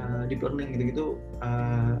 deep learning gitu-gitu,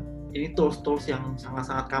 ini tools yang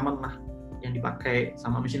sangat-sangat common lah yang dipakai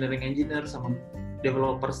sama machine learning engineer, sama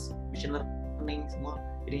developers machine learning semua.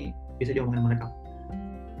 Ini bisa diomongin mereka.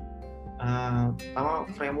 Pertama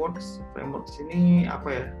frameworks ini apa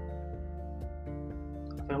ya?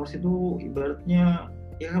 Frameworks itu ibaratnya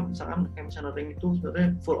ya misalkan machine learning itu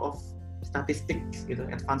sebenarnya full of statistics gitu,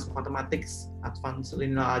 advanced mathematics, advanced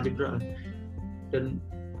linear algebra, dan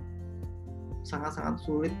sangat-sangat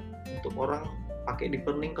sulit untuk orang pakai deep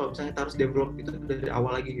learning kalau misalnya kita harus develop itu dari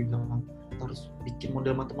awal lagi gitu, kita harus bikin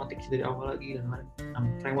model matematik dari awal lagi dan lain. Nah,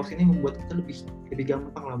 frameworks ini membuat kita lebih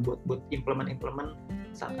gampang lah buat implement advanced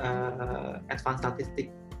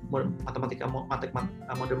statistik,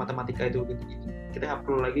 model matematika itu gitu. Kita nggak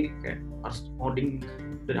perlu lagi kayak harus coding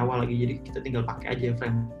dari awal lagi, jadi kita tinggal pakai aja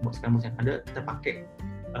frameworks yang ada, kita pakai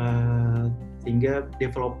sehingga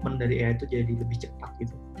development dari AI itu jadi lebih cepat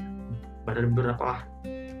gitu. Ada beberapa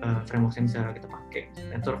frameworks yang bisa kita pakai.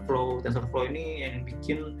 TensorFlow ini yang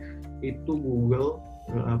bikin itu Google,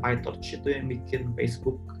 PyTorch itu yang bikin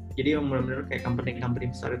Facebook. Jadi yang benar-benar kayak company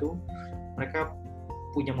besar itu mereka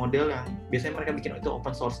punya model yang biasanya mereka bikin itu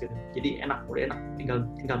open source gitu. Jadi udah enak,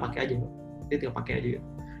 tinggal pakai aja. Dia tinggal pakai aja gitu.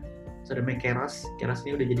 Terus ada Becara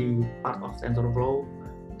ini udah jadi part of TensorFlow.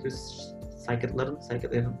 Terus scikit-learn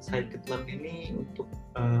ini untuk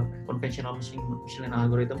conventional machine learning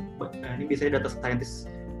algorithm. Ini biasanya data scientist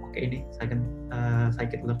pakai ini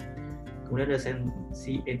scikit-learn. Kemudian ada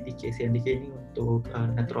CNTK ini untuk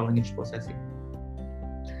natural language processing.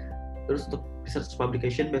 Terus untuk research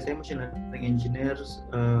publication biasanya machine learning engineers,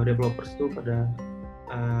 developers itu pada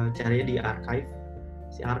caranya di archive.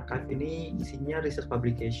 Si archive ini isinya research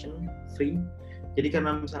publication free. Jadi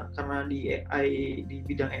karena di AI, di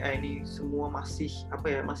bidang AI ini semua masih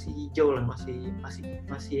hijau lah,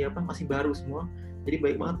 masih baru semua. Jadi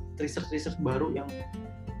baik banget research baru yang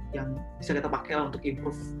bisa kita pakai lah untuk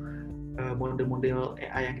improve model-model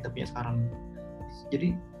AI yang kita punya sekarang.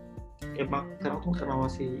 Jadi emang sekarang tuh karena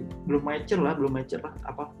masih belum mature lah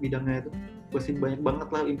apa bidangnya itu, masih banyak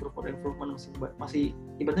banget lah improvement, masih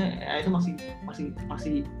ibaratnya AI itu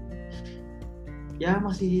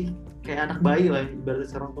masih kayak anak bayi lah ibaratnya.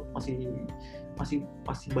 Sekarang tuh masih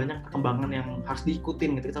banyak perkembangan yang harus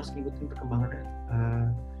diikutin gitu, kita harus ngikutin perkembangannya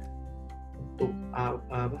untuk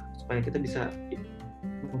supaya kita bisa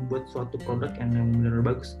membuat suatu produk yang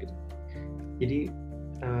benar-benar bagus gitu. Jadi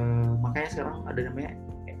makanya sekarang ada namanya,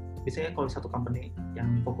 biasanya kalau satu company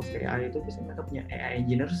yang fokus ke AI itu biasanya mereka punya AI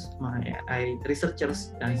engineers sama AI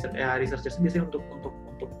researchers. Dan AI researchers biasanya untuk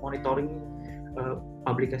monitoring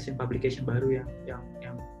publication baru yang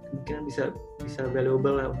mungkin bisa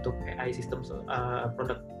valuable lah untuk AI system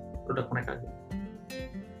produk mereka.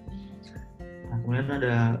 Nah, kemudian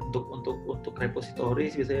ada untuk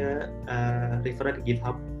repositories biasanya refer ke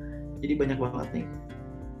GitHub. Jadi banyak banget nih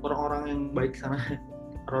orang-orang yang baik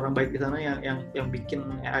di sana yang bikin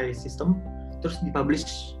AI system terus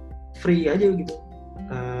dipublish free aja gitu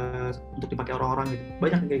untuk dipakai orang-orang gitu.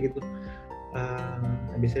 Banyak kayak gitu.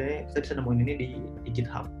 Biasanya kita bisa nemuin ini di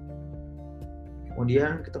GitHub.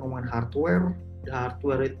 Kemudian kita ngomongin hardware. Di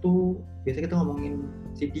hardware itu biasanya kita ngomongin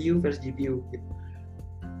CPU versus GPU gitu.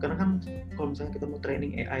 Karena kan kalau misalnya kita mau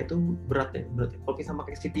training AI itu berat ya. Kalau kita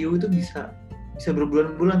pakai CPU itu bisa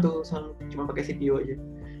berbulan-bulan tuh cuma pakai CPU aja.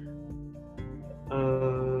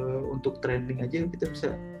 Untuk training aja kita bisa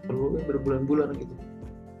perlu berbulan-bulan gitu.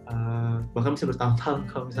 Bahkan bisa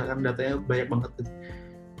bertahun-tahun kalau misalkan datanya banyak banget gitu.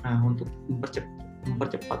 Nah, untuk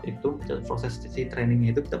mempercepat itu proses si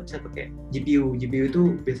trainingnya itu kita bisa pakai GPU. GPU itu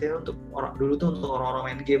biasanya untuk orang-orang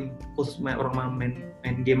main game, khusus orang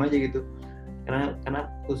main game aja gitu. Karena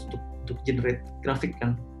khusus untuk generate grafik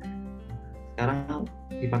kan. Sekarang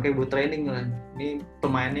dipakai buat training lah. Ini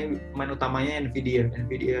pemain utamanya Nvidia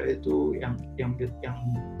itu yang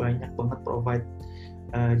banyak banget provide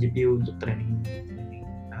GPU untuk training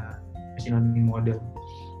machine learning model.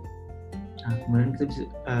 Nah, kemudian kita bisa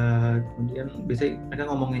kemudian biasanya mereka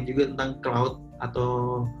ngomongin juga tentang cloud atau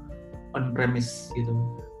on premise gitu.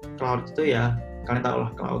 Cloud itu ya kalian tahu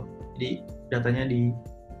lah, cloud. Jadi datanya di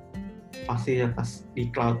fasilitas di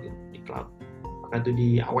cloud. Apakah itu di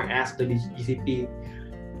AWS atau di GCP.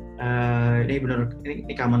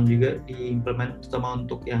 Ini common juga diimplement terutama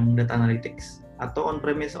untuk yang data analytics. Atau on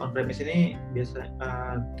premise ini biasa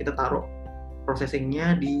kita taruh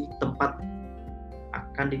processingnya di tempat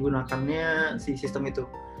akan digunakannya si sistem itu.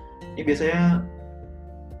 Ini biasanya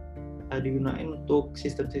digunain untuk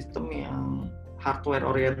sistem-sistem yang hardware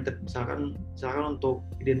oriented, misalkan untuk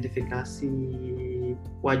identifikasi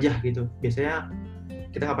wajah gitu. Biasanya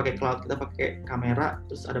kita nggak pakai cloud, kita pakai kamera,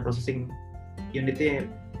 terus ada processing unitnya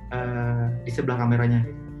di sebelah kameranya.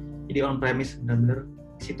 Jadi on premise benar-benar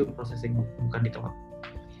di situ processing, bukan di cloud.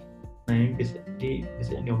 Nah ini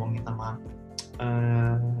biasanya diomongin sama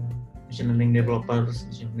machine learning developers,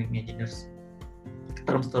 machine learning engineers,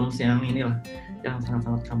 terms yang inilah yang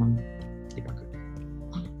sangat-sangat common dipakai.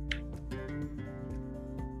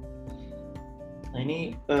 Nah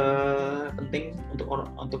ini penting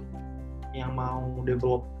untuk yang mau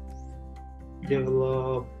develop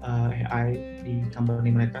AI di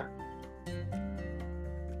company mereka.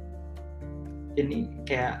 Ini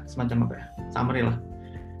kayak semacam apa ya? Summary lah.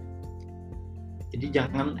 Jadi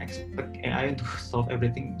jangan expect AI untuk solve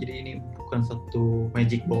everything. Jadi ini bukan satu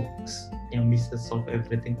magic box yang bisa solve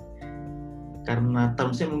everything. Karena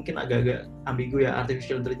termsnya mungkin agak-agak ambigu ya.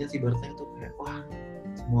 Artificial intelligence ibaratnya itu kayak wah,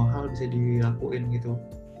 semua hal bisa dilakuin gitu.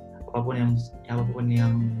 Apapun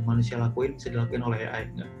yang manusia lakuin bisa dilakuin oleh AI.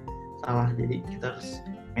 Enggak salah. Jadi kita harus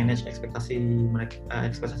manage ekspektasi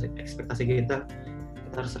kita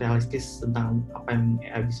harus realistis tentang apa yang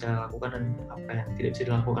AI bisa lakukan dan apa yang tidak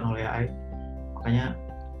bisa dilakukan oleh AI. Makanya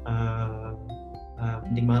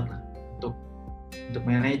penting banget lah untuk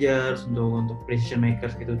managers, untuk decision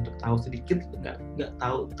makers gitu, untuk tahu sedikit, nggak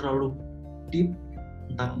tahu terlalu deep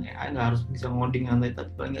tentang AI, nggak harus bisa ngoding tapi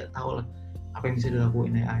paling nggak tahu lah apa yang bisa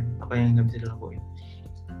dilakuin AI, apa yang nggak bisa dilakuin.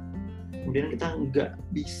 Kemudian kita nggak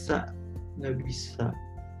bisa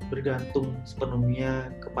bergantung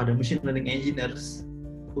sepenuhnya kepada machine learning engineers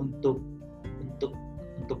untuk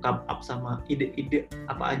come up sama ide-ide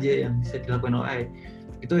apa aja yang bisa dilakukan oleh AI.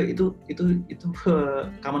 Itu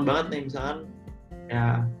common banget nih, misalkan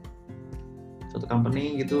ya suatu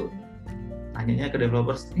company gitu tanyanya ke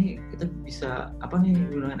developers, nih kita bisa apa nih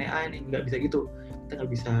menggunakan AI nih, nggak bisa gitu. Kita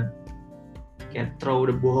nggak bisa kayak throw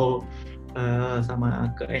the ball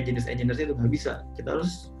sama ke engineers itu nggak bisa. Kita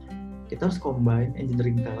harus combine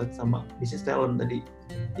engineering talent sama business talent tadi.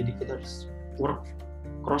 Jadi kita harus work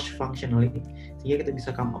cross functionally sehingga kita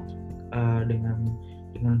bisa come up dengan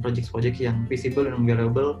project-project yang visible dan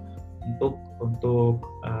valuable untuk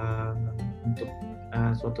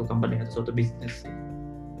suatu company atau suatu bisnis.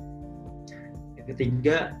 Yang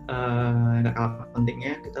ketiga, nggak kalah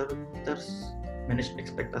pentingnya, kita harus manage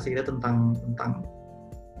ekspektasi kita tentang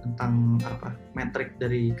apa metrik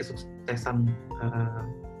dari kesuksesan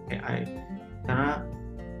AI, karena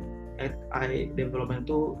AI development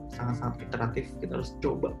itu sangat iteratif. Kita harus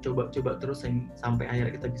coba terus sampai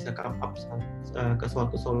akhirnya kita bisa come up ke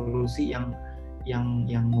suatu solusi yang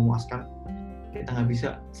memuaskan. Kita nggak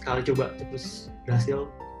bisa sekali coba terus berhasil.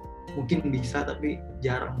 Mungkin bisa, tapi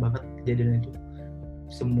jarang banget kejadian itu.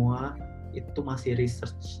 Semua itu masih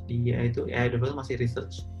research. AI development masih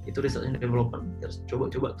research. Itu research and development. Kita harus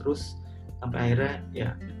coba terus sampai akhirnya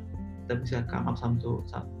ya kita bisa come up satu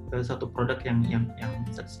produk yang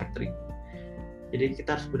satisfactory. Jadi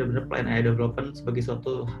kita harus benar-benar plan AI development sebagai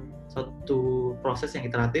suatu proses yang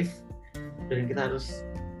iteratif, dan kita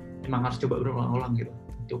memang harus coba berulang-ulang gitu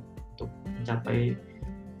untuk mencapai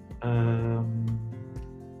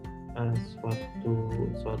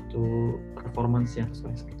suatu performance yang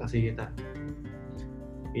sesuai ekspektasi kita.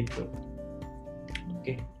 Itu.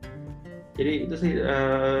 Oke. Jadi itu sih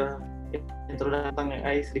intro tentang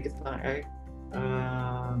AI, sedikit tentang AI.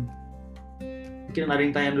 Mungkin ada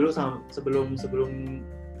yang tanya dulu sebelum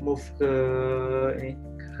move ke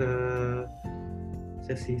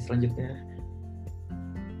sesi selanjutnya.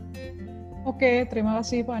 Oke, terima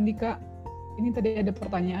kasih Pak Andika. Ini tadi ada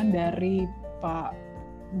pertanyaan dari Pak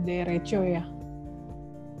Derecho ya.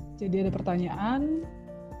 Jadi ada pertanyaan,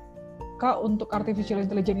 Kak, untuk artificial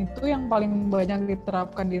intelligence itu yang paling banyak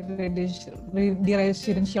diterapkan di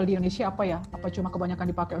residential di Indonesia apa ya? Apa cuma kebanyakan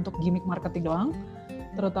dipakai untuk gimmick marketing doang?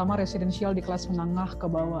 Terutama residential di kelas menengah ke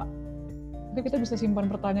bawah. Jadi kita bisa simpan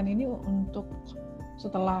pertanyaan ini untuk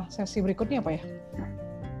setelah sesi berikutnya apa ya?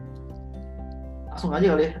 Langsung aja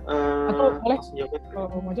kali ya. Atau boleh?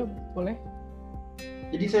 Kalau mau jawab, boleh.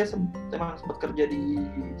 Jadi saya memang sempat kerja di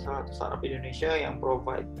salah satu startup Indonesia yang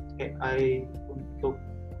provide AI untuk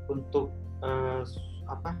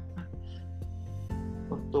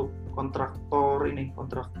kontraktor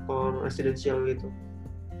residensial gitu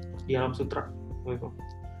di Alam Sutra gitu.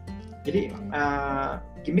 Jadi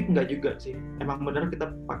gimmick enggak juga sih, emang benar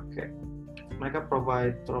kita pakai, mereka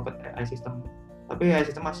provide AI system, tapi AI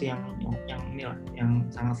system masih yang inilah, yang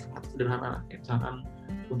sangat sederhana. Misalkan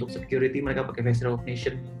untuk security mereka pakai face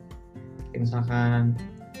recognition, misalkan,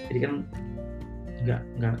 jadi kan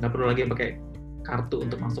nggak perlu lagi pakai kartu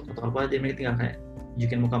untuk masuk atau apa, jadi mereka tinggal kayak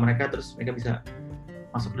tunjukin muka mereka terus mereka bisa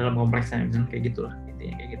masuk ke dalam kompleksnya, misalnya kayak gitulah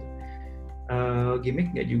intinya kayak gitu.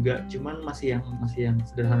 Gimmick nggak juga, cuman masih yang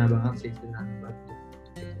sederhana banget sih, sederhana banget gitu.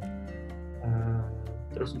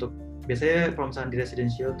 Terus untuk biasanya kalau misalnya di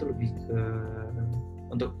residential tuh lebih ke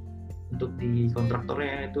untuk di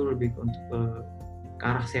kontraktornya itu lebih untuk ke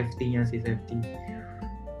arah safety-nya sih,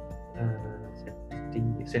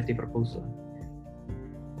 safety purpose lah.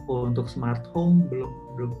 Untuk smart home belum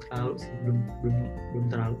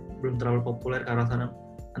terlalu populer ke arah sana.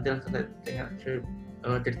 Nanti saya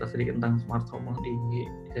cerita sedikit tentang smart home di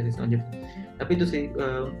sesi selanjutnya. Tapi itu sih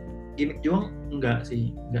gimmick juang enggak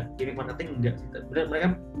gimmick marketing enggak sih.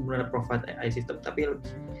 Mereka benar provide AI system tapi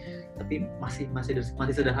masih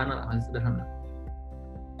sederhana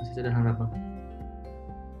banget.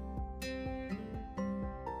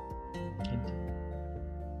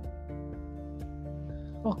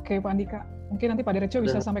 Oke, Pak Andika. Mungkin nanti Pak Derecho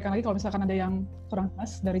bisa sampaikan lagi kalau misalkan ada yang kurang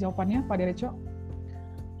jelas dari jawabannya, Pak Derecho.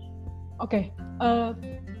 Oke,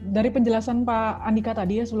 dari penjelasan Pak Andika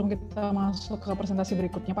tadi ya, sebelum kita masuk ke presentasi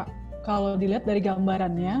berikutnya, Pak. Kalau dilihat dari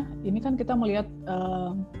gambarannya, ini kan kita melihat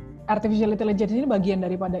artificial intelligence ini bagian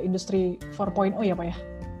daripada industri 4.0 ya, Pak ya?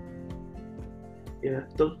 Ya,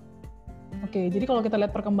 betul. Oke, jadi kalau kita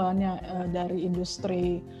lihat perkembangannya dari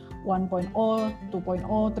industri 1.0, 2.0, 3.0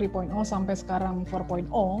 sampai sekarang 4.0,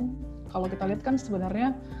 kalau kita lihat kan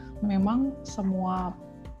sebenarnya memang semua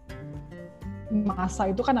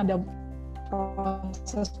masa itu kan ada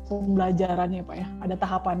proses pembelajarannya Pak ya, ada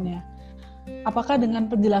tahapannya. Apakah dengan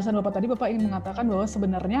penjelasan Bapak tadi, Bapak ingin mengatakan bahwa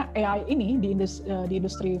sebenarnya AI ini di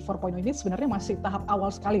industri 4.0 ini sebenarnya masih tahap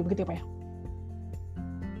awal sekali, begitu ya Pak ya?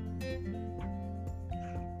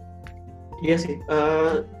 Iya sih,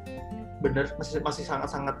 benar, masih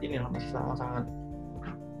sangat ini lah,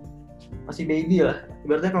 masih baby lah.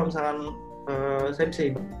 Ibaratnya kalau misalkan saya bisa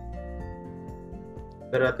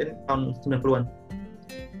ibaratin tahun 90-an,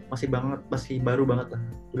 masih baru banget lah.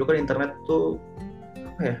 Dulu kan internet tuh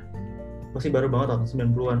apa ya, masih baru banget tahun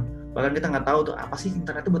 90-an. Bahkan kita nggak tahu tuh apa sih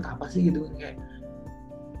internet itu buat apa sih gitu, kayak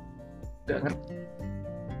nggak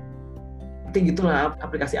ngerti gitulah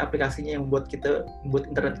aplikasi-aplikasinya yang membuat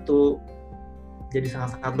internet itu jadi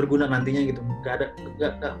sangat berguna nantinya gitu. Nggak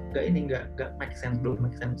make sense, belum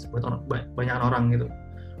make sense buat banyak orang gitu.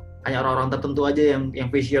 Hanya orang-orang tertentu aja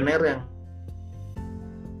yang visioner, yang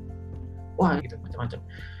wah gitu macam-macam.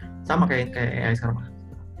 Sama kayak AI sekarang.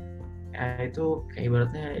 AI itu kayak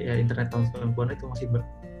ibaratnya ya internet tahun 90-an itu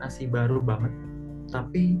masih baru banget.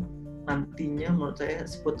 Tapi nantinya menurut saya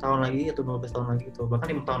 10 tahun lagi atau 15 tahun lagi gitu,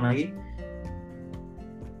 bahkan 5 tahun lagi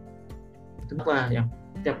itu apa yang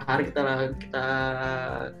tiap hari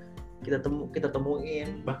kita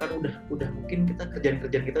temuin, bahkan udah mungkin kerjaan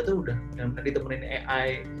kita tuh udah benar-benar ditemenin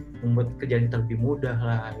AI, membuat kerjaan kita lebih mudah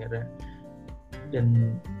lah akhirnya,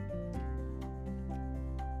 dan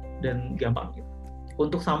gampang gitu.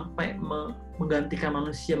 Untuk sampai menggantikan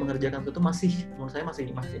manusia mengerjakan itu masih menurut saya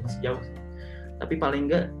masih jauh. Tapi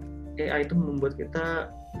paling enggak AI itu membuat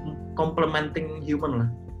kita complementing human lah,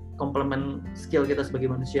 complement skill kita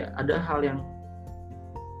sebagai manusia. Ada hal yang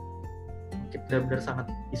kita benar-benar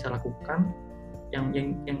sangat bisa lakukan, yang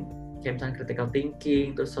kayak misalnya critical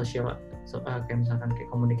thinking, terus social, kayak misalkan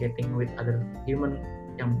kayak communicating with other human,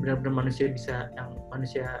 yang benar-benar manusia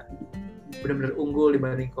benar-benar unggul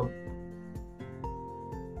dibanding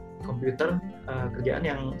komputer, kerjaan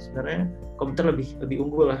yang sebenarnya komputer lebih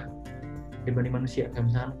unggul lah dibanding manusia,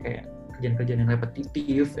 kayak misalkan kayak kerjaan-kerjaan yang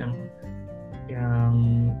repetitif, yang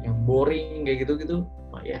boring kayak gitu,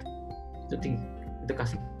 ya itu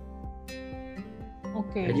kasih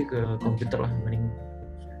aja ke komputer lah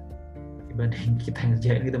dibanding kita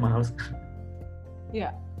ngerjain gitu, males.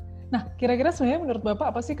 Iya. Nah, kira-kira sebenarnya menurut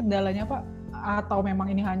Bapak apa sih kendalanya Pak? Atau memang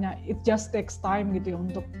ini hanya it just takes time gitu ya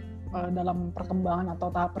untuk dalam perkembangan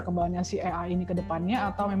atau tahap perkembangannya si AI ini ke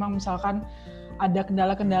depannya, atau memang misalkan ada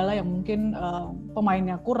kendala-kendala yang mungkin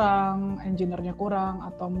pemainnya kurang, engineer-nya kurang,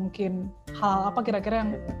 atau mungkin hal apa kira-kira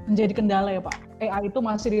yang menjadi kendala ya Pak? AI itu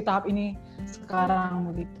masih di tahap ini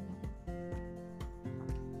sekarang begitu.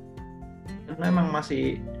 Karena emang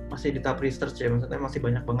masih di tahap research ya, maksudnya masih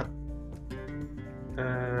banyak banget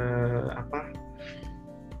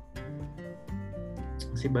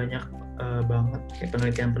masih banyak banget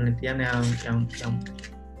kayak penelitian yang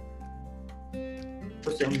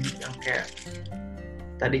terus yang kayak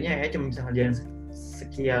tadinya ya cuma bisa ngerjain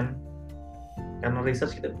sekian, karena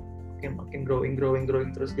research kita makin growing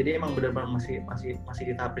terus, jadi emang benar-benar masih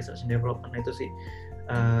di tahap research and development. Itu sih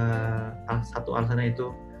satu alasannya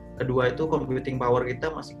itu. Kedua itu computing power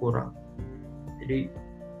kita masih kurang, jadi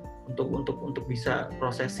untuk bisa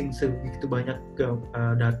processing segitu banyak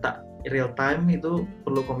data real time itu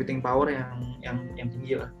perlu computing power yang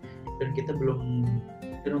tinggi lah, dan kita belum,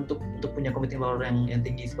 dan untuk punya computing power yang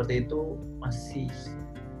tinggi seperti itu masih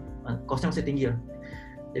cost-nya masih tinggi lah.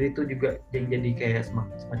 Jadi itu juga yang jadi kayak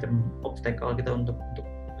semacam obstacle kita untuk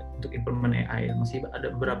implement AI. Masih ada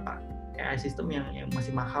beberapa AI system yang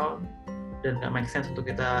masih mahal dan nggak make sense untuk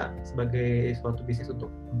kita sebagai suatu bisnis untuk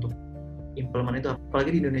implement itu.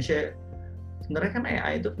 Apalagi di Indonesia sebenarnya kan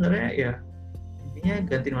AI itu sebenarnya ya intinya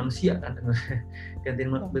gantiin manusia kan,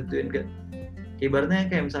 gantiin betulin kan. Ibaratnya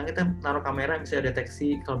kayak misalnya kita naruh kamera bisa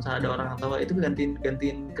deteksi kalau misalnya ada orang yang tahu, itu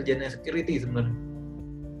gantiin kerjanya security sebenarnya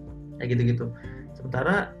kayak gitu-gitu.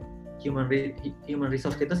 Sementara human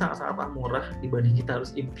resource kita sangat-sangat murah dibanding kita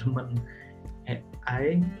harus implement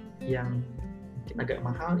AI yang mungkin agak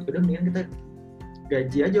mahal. Udah mendingan kita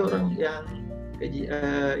gaji aja orang yang gaji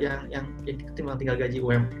yang kita tinggal gaji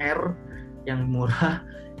UMR yang murah.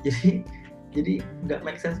 Jadi nggak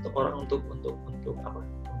make sense untuk orang untuk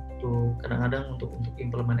kadang-kadang untuk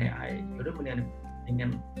implement AI. Udah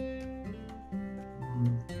mendingan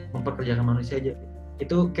memperkerjakan manusia aja.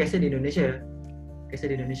 Itu case-nya di Indonesia ya. Case-nya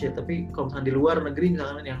di Indonesia. Tapi kalau misalnya di luar negeri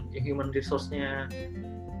misalnya yang human resource-nya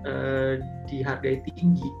dihargai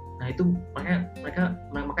tinggi, nah itu makanya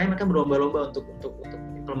mereka berlomba-lomba untuk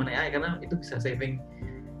implement AI karena itu bisa saving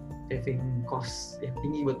cost yang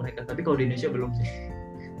tinggi buat mereka. Tapi kalau di Indonesia belum sih.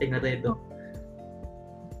 Ingatnya itu.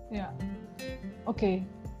 Ya. Oke.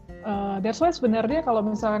 That's why sebenarnya kalau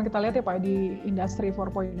misalkan kita lihat ya Pak di industri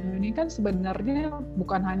 4.0 ini kan sebenarnya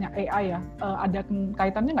bukan hanya AI ya, ada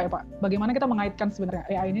kaitannya nggak ya Pak? Bagaimana kita mengaitkan sebenarnya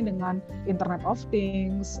AI ini dengan Internet of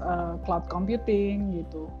Things, cloud computing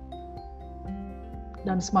gitu,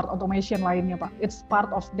 dan smart automation lainnya Pak? It's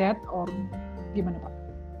part of that or gimana Pak?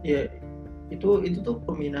 Ya itu tuh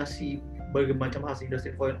kombinasi berbagai macam hal.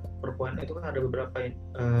 Industri 4.0 itu kan ada beberapa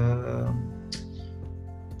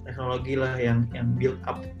teknologi lah yang build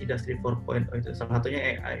up industri 4.0 itu, salah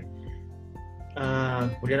satunya AI.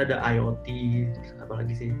 Kemudian ada IoT, apa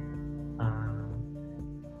lagi sih?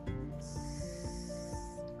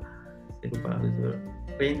 Saya lupa itu.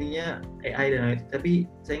 Intinya AI dan IoT. Tapi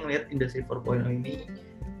saya ngelihat industri 4.0 ini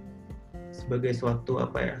sebagai suatu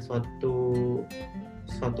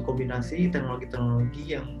kombinasi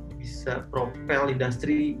teknologi-teknologi yang bisa propel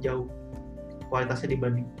industri jauh kualitasnya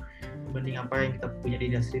dibanding apa yang kita punya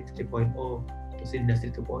di industri 3.0 atau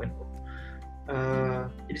industri 2.0.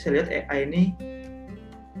 Jadi saya lihat AI ini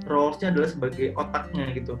roles-nya adalah sebagai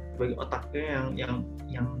otaknya gitu, sebagai otaknya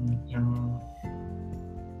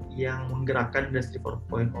yang menggerakkan industri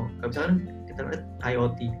 4.0. Kalau misalkan kita lihat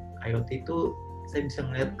IoT itu saya bisa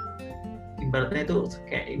melihat ibaratnya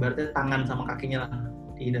tangan sama kakinya lah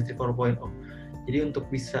di industri 4.0. Jadi untuk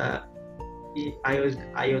bisa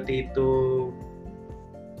IoT itu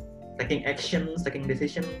taking actions, taking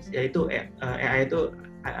decisions, yaitu AI itu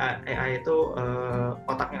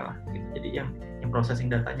otaknya lah gitu. Jadi yang processing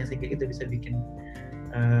datanya sehingga kita bisa bikin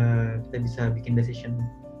decision.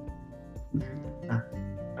 Nah,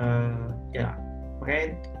 ya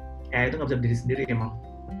makanya AI itu nggak bisa berdiri sendiri emang,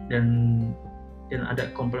 dan ada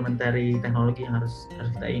complementary teknologi yang harus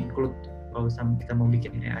kita include kalau kita mau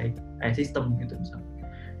bikin AI system gitu misalnya.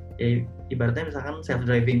 Ya, ibaratnya misalkan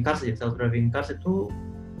self-driving cars itu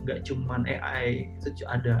nggak cuman AI, itu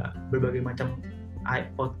ada berbagai macam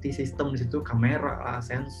IoT system di situ, kamera,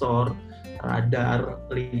 sensor, radar,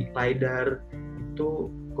 lidar, itu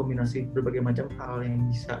kombinasi berbagai macam hal yang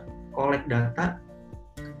bisa collect data,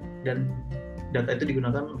 dan data itu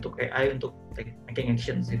digunakan untuk AI untuk making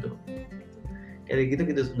actions gitu. Kayak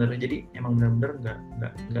gitu sebenarnya. Jadi emang benar-benar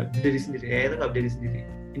nggak berdiri sendiri. AI itu nggak berdiri sendiri.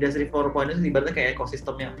 Industri 4.0 itu ibaratnya kayak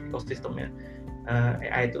ekosistemnya.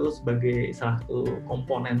 AI itu sebagai salah satu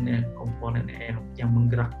komponennya yang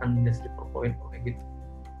menggerakkan industri 4.0 kayak gitu.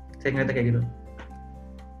 Saya ngeliatnya kayak gitu.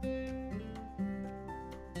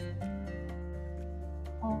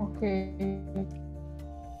 Oke.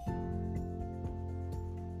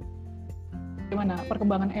 Bagaimana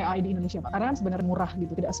perkembangan AI di Indonesia Pak? Karena kan sebenarnya murah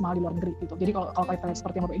gitu, tidak semahal di luar negeri gitu. Jadi kalau kita lihat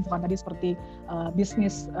seperti yang Bapak infokan tadi, seperti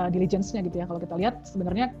business diligence-nya gitu ya, kalau kita lihat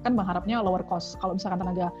sebenarnya kan mengharapnya lower cost. Kalau misalkan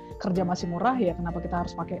tenaga kerja masih murah ya kenapa kita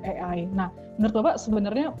harus pakai AI? Nah, menurut Bapak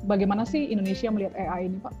sebenarnya bagaimana sih Indonesia melihat AI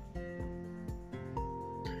ini Pak?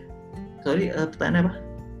 Sorry, pertanyaannya apa?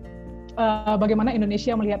 Bagaimana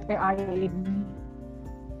Indonesia melihat AI ini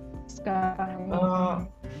sekarang?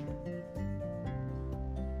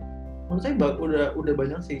 Menurut saya udah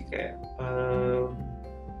banyak sih kayak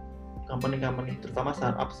company terutama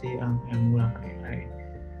startup sih yang menggunakan AI.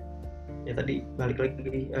 Ya tadi balik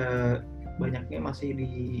lagi banyaknya masih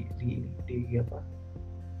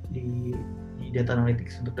di data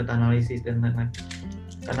analytics untuk data analisis dan lain-lain.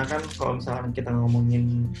 Karena kan kalau misalkan kita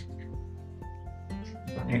ngomongin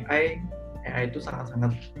tentang AI itu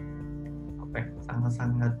sangat-sangat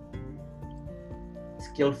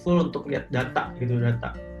skillful untuk lihat data gitu,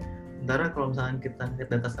 data. Sementara kalau misalkan kita lihat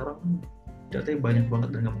data sekarang, datanya banyak banget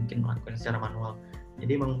dan nggak mungkin melakukan secara manual.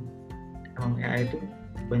 Jadi emang AI itu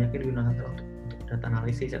banyaknya digunakan untuk data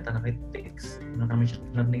analisis, data analytics, menggunakan machine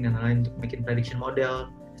learning dan lain-lain untuk bikin prediction model,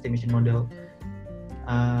 estimation model.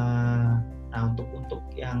 Nah untuk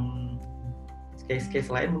yang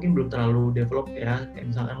case lain mungkin belum terlalu develop ya,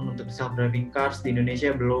 kayak misalkan untuk self driving cars di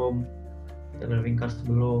Indonesia belum,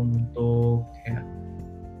 untuk kayak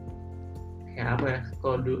apa ya,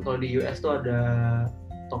 kalau di US tuh ada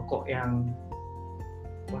toko yang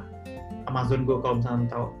Amazon Go, kalau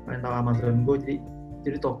misalnya tahu Amazon Go, jadi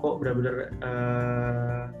toko benar-benar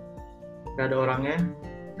nggak ada orangnya,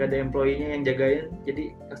 nggak ada employee-nya yang jagain,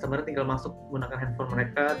 jadi customer tinggal masuk menggunakan handphone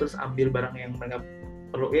mereka, terus ambil barang yang mereka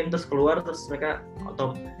perluin, terus keluar, terus mereka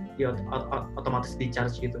otomatis di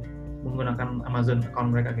charge gitu menggunakan Amazon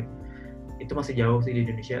account mereka gitu. Itu masih jauh sih di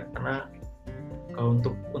Indonesia, karena kalau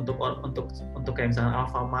untuk kayak misalnya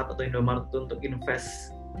Alfamart atau Indomaret itu untuk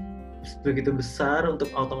invest begitu besar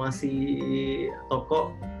untuk otomasi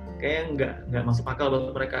toko, kayaknya nggak masuk akal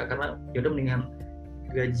buat mereka, karena yaudah mendingan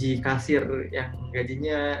gaji kasir yang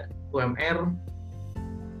gajinya UMR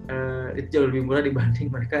itu jauh lebih murah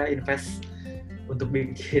dibanding mereka invest untuk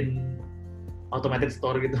bikin automated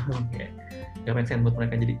store gitu. Nggak make sense buat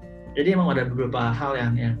mereka. Jadi emang ada beberapa hal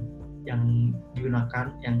yang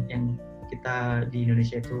digunakan, yang kita di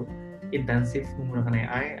Indonesia itu intensif menggunakan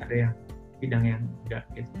AI, ada yang bidang yang enggak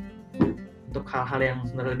gitu. Untuk hal-hal yang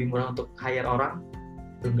sebenarnya lebih murah untuk hire orang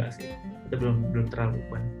itu enggak sih, itu belum terlalu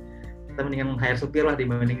banyak. Kita mendingan hire supir lah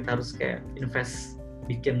dibanding kita harus kayak invest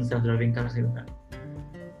bikin self driving cars gitu kan.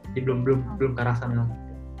 Jadi belum ke arah sana.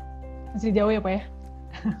 Masih jauh ya Pak ya?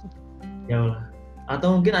 Jauh lah.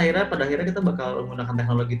 Atau mungkin pada akhirnya kita bakal menggunakan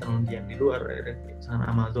teknologi yang di luar, misalnya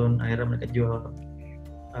Amazon akhirnya mereka jual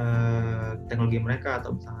teknologi mereka,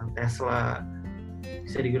 atau misalnya Tesla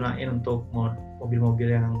bisa digunain untuk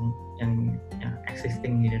mobil-mobil yang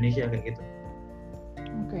existing di Indonesia kayak gitu.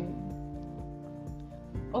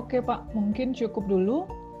 Oke Pak, mungkin cukup dulu.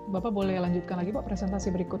 Bapak boleh lanjutkan lagi Pak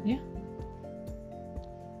presentasi berikutnya.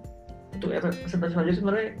 Untuk presentasi selanjutnya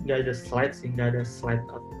sebenarnya nggak ada slide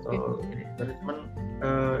atau ini, cuman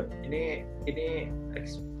ini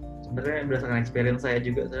sebenarnya berdasarkan experience saya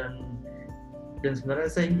juga, dan sebenarnya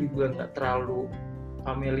saya juga nggak terlalu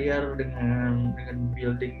familiar dengan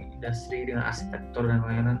building industri, dengan arsitektur dan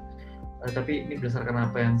lain-lain, tapi ini berdasarkan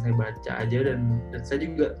apa yang saya baca aja, dan saya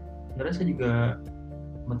juga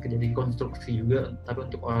kerja di konstruksi juga, tapi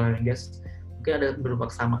untuk oil and gas mungkin ada beberapa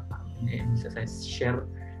kesamaan yang bisa saya share,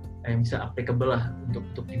 yang bisa applicable lah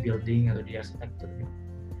untuk di building atau di arsitektur.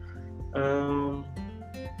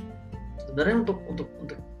 Sebenarnya untuk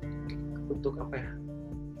apa ya?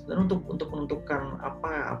 Sebenarnya untuk menentukan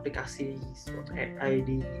apa aplikasi AI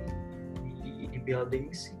di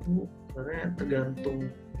buildings itu sebenarnya tergantung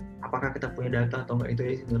apakah kita punya data atau enggak, itu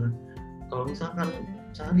ya sebenarnya. Kalau misalnya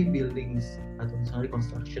di buildings atau misalnya di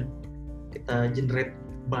construction, kita generate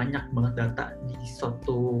banyak banget data di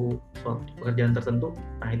suatu pekerjaan tertentu,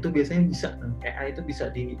 nah itu biasanya AI itu bisa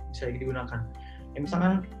digunakan. Ya,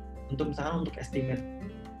 misalkan untuk estimate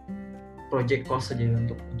project cost saja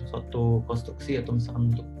untuk suatu konstruksi, atau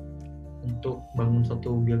misalkan untuk bangun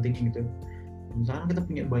suatu building gitu. Misalkan kita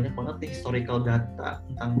punya banyak banget nih historical data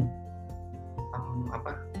tentang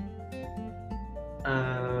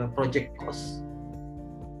project cost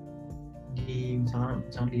di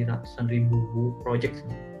misalnya di ratusan ribu project,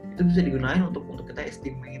 itu bisa digunakan untuk kita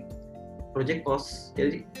estimate project cost.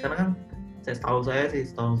 Jadi karena kan setahu saya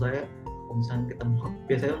kalau misalnya kita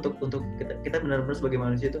biasanya untuk kita benar-benar sebagai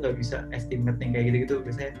manusia itu nggak bisa estimate yang kayak gitu,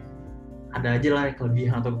 biasanya ada aja lah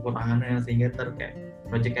kelebihan atau kekurangannya, sehingga kayak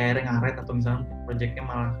project akhirnya ngaret, atau misalnya projectnya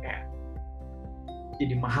malah kayak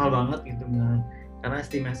jadi mahal banget gitu misalnya, karena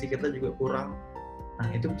estimasi kita juga kurang. Nah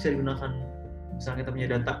itu bisa digunakan, misalnya kita punya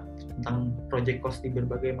data tentang project cost di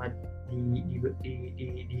berbagai di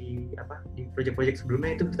project-project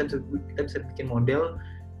sebelumnya, itu kita bisa bikin model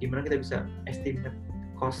di mana kita bisa estimate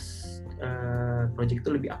cost project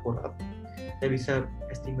itu lebih akurat. Kita bisa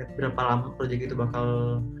estimate berapa lama project itu bakal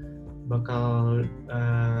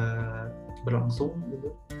berlangsung gitu,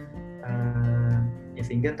 ya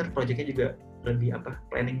sehingga projectnya juga lebih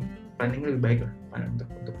planning lebih baik lah untuk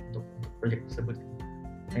project tersebut.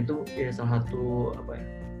 Nah itu ya salah satu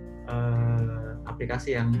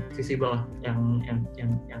aplikasi yang visible lah, yang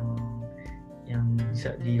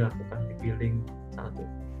bisa dilakukan di building satu.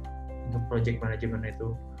 untuk project management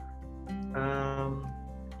itu.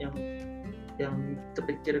 Yang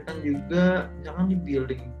terpikirkan juga misalkan di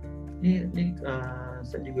building ini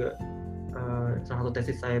saya juga salah satu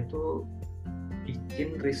tesis saya itu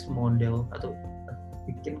bikin risk model atau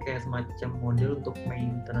bikin kayak semacam model untuk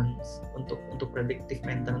maintenance, untuk predictive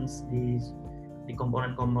maintenance di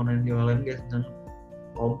komponen-komponen di oil and gas, misalnya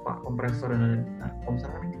pompa, kompresor dan lain-lain. Nah, kalau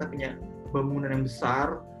misalkan kita punya bangunan yang besar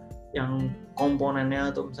yang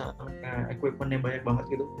komponennya atau misalkan kayak equipmentnya banyak banget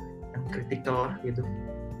gitu, yang kritikal lah gitu.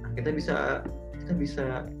 Nah, kita bisa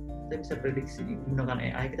prediksi menggunakan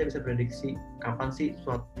AI, kita bisa prediksi kapan sih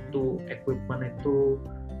suatu equipment itu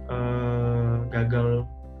gagal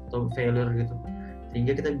atau failure gitu,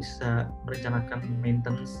 sehingga kita bisa merencanakan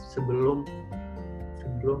maintenance sebelum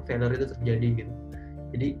failure itu terjadi gitu.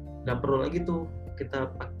 Jadi nggak perlu lagi tuh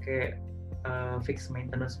kita pakai fixed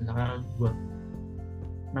maintenance, misalkan buat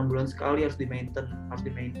 6 bulan sekali harus di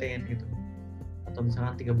maintain gitu, atau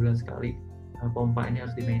misalkan 3 bulan sekali pompa ini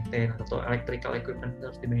harus di maintain, atau electrical equipment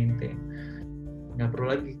harus di maintain. Nggak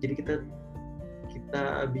perlu lagi. Jadi kita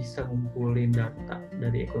bisa ngumpulin data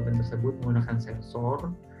dari equipment tersebut menggunakan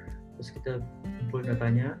sensor, terus kita kumpul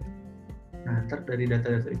datanya. Nah, ntar dari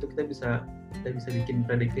data itu kita bisa bikin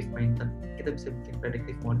predictive maintenance, kita bisa bikin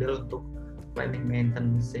predictive model untuk planning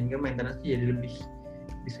maintenance, sehingga maintenance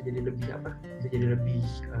bisa jadi lebih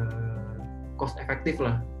cost efektif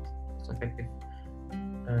lah.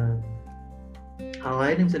 Hal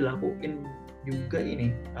lain yang bisa dilakuin juga ini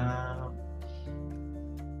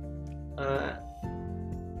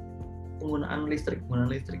penggunaan listrik.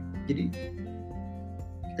 Jadi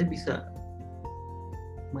kita bisa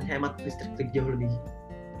menghemat listrik jauh lebih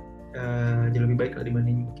baik lah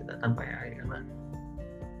dibanding kita tanpa AI, karena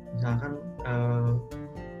misalkan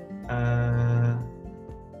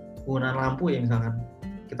penggunaan lampu ya, misalkan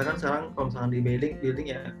kita kan sekarang kalau misalkan di building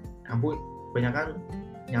ya lampu banyak kan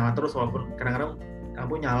nyala terus, walaupun kadang-kadang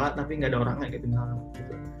lampu nyala tapi nggak ada orangnya gitu misalkan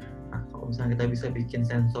gitu. Nah, kalau misalnya kita bisa bikin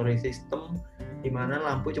sensory system di mana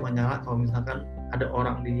lampu cuma nyala kalau misalkan ada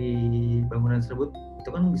orang di bangunan tersebut, itu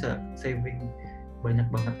kan bisa saving banyak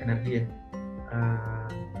banget energi ya.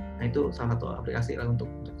 Nah, itu salah satu aplikasi lah untuk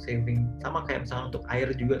saving. Sama kayak misalnya untuk air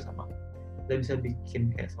juga sama, kita bisa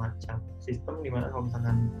bikin kayak semacam sistem di mana kalau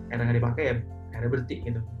misalkan air nggak dipakai ya airnya berhenti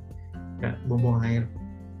gitu, nggak buang air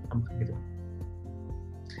sama gitu.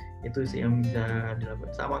 Itu sih yang bisa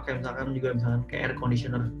dilakukan. Sama kayak misalkan juga misalkan kayak air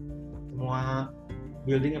conditioner, semua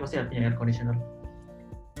buildingnya pasti artinya air conditioner.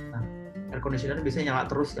 Nah, air conditioner biasanya nyala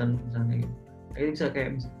terus dan misalnya gitu. Nah, ini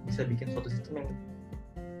bisa bikin suatu sistem yang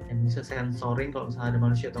bisa sensoring kalau misalnya ada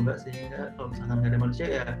manusia atau enggak, sehingga kalau misalkan nggak ada manusia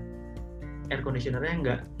ya air conditionernya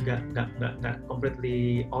nggak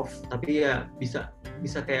completely off, tapi ya bisa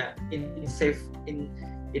kayak in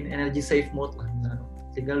energy save mode lah, misalnya,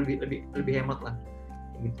 sehingga lebih hemat lah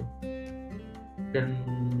gitu. Dan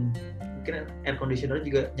mungkin air conditioner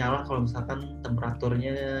juga nyala kalau misalkan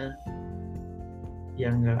temperaturnya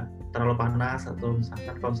yang nggak terlalu panas, atau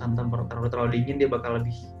misalkan kalau misalkan temperatur terlalu dingin dia bakal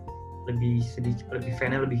lebih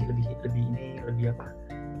fan-nya lebih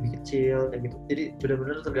kecil kayak gitu. Jadi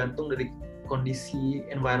benar-benar tergantung dari kondisi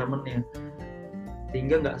environment-nya,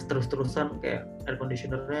 sehingga nggak terus-terusan kayak air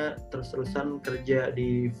conditioner-nya terus-terusan kerja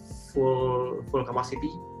di full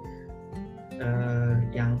capacity,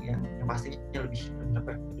 yang pastinya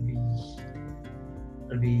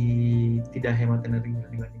lebih tidak hemat energi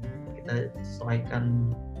dibanding kita sesuaikan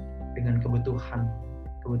dengan kebutuhan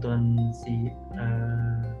si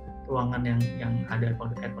ruangan yang ada air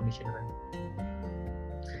conditioner-nya.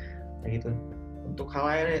 Kayak gitu. Untuk hal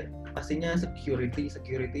lain pastinya security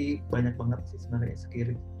banyak banget sih sebenarnya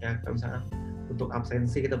security. Ya kalau misalkan untuk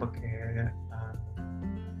absensi kita pakai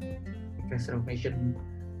face recognition,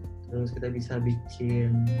 terus kita bisa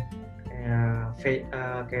bikin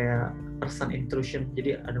kayak person intrusion.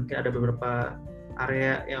 Jadi mungkin ada beberapa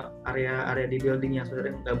area di building yang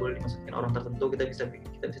sebenarnya nggak boleh dimasukin orang tertentu, kita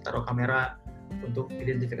bisa taruh kamera untuk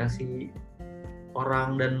identifikasi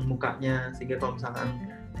orang dan mukanya, sehingga kalau misalkan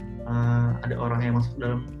ada orang yang masuk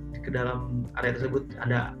ke dalam area tersebut,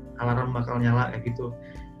 ada alarm bakal nyala kayak gitu.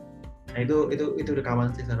 Nah itu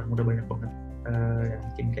rekaman sih sekarang udah banyak banget yang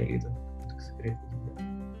bikin kayak gitu untuk security juga.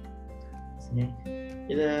 Pastinya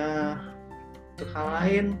ya, untuk hal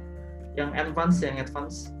lain yang advance.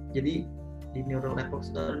 Jadi di neural network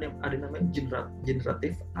sebenarnya ada namanya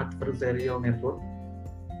generative adversarial network.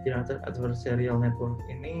 Generative adversarial network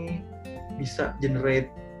ini bisa generate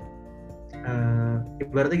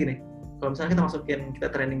ibaratnya gini, kalau misalnya kita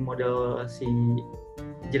training model si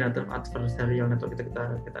generative adversarial network,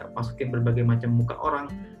 kita masukin berbagai macam muka orang,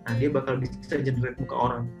 nah dia bakal bisa generate muka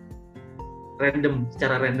orang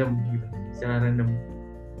secara random gitu, secara random.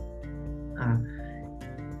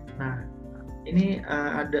 Nah ini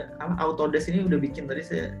ada Autodesk ini udah bikin, tadi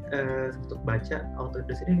saya sempat baca,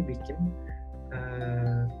 Autodesk ini udah bikin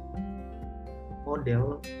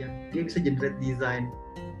model yang dia bisa generate design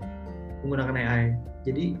menggunakan AI.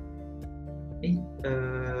 Jadi ini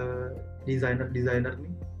desainer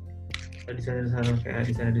nih, desainer kayak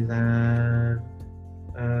desainer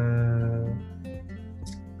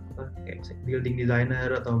kayak building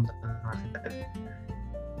designer atau arsitek.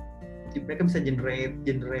 Jadi mereka bisa generate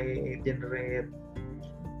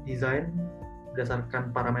desain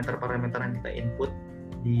berdasarkan parameter yang kita input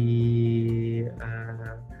di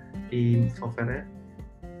software-nya,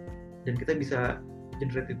 dan kita bisa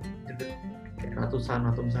generate kayak ratusan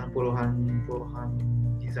atau misalnya puluhan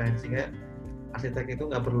desain, sehingga arsitek itu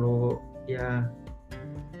nggak perlu ya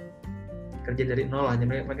kerja dari nol lah.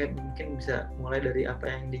 Mereka mungkin bisa mulai dari apa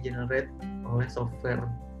yang di-generate oleh software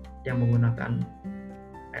yang menggunakan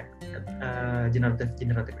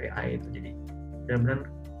generative AI itu. Jadi benar-benar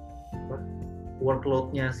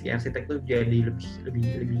workload-nya si arsitek itu jadi lebih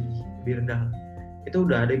rendah. Itu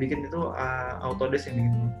udah ada yang bikin itu, Autodesk yang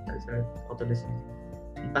bikin, Autodesk ini.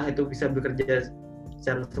 Entah itu bisa bekerja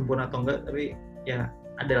secara sempurna atau enggak, tapi ya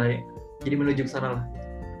ada lah ya. Jadi menuju ke sana lah.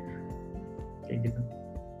 Kayak gitu.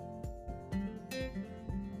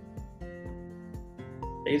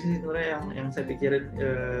 Itu sih sebenarnya yang saya pikirin.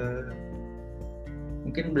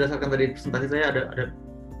 Mungkin berdasarkan tadi presentasi saya ada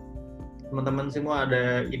teman-teman semua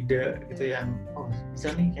ada ide gitu yang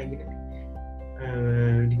bisa nih kayak gini.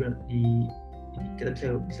 Kita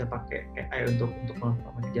bisa pakai AI untuk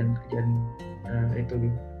melakukan kerjaan itu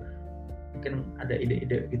gitu. Mungkin ada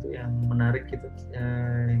ide-ide gitu yang menarik gitu,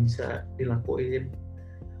 yang bisa dilakuin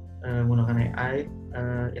menggunakan AI.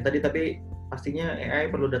 Ya tadi, tapi pastinya AI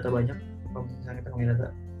perlu data banyak. Kalau misalnya kita ngomongin data,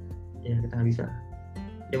 ya kita nggak bisa.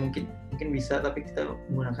 Ya mungkin bisa, tapi kita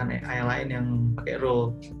menggunakan AI lain yang pakai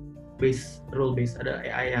role based. Ada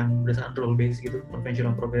AI yang berdasarkan role based gitu.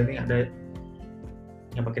 Conventional programming ada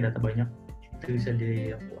yang pakai data banyak. Itu bisa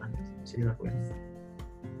dilakukan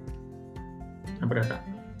tanpa data.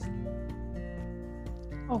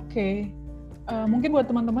 Oke. Mungkin buat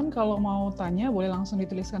teman-teman kalau mau tanya boleh langsung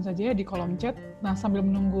dituliskan saja di kolom chat. Nah, sambil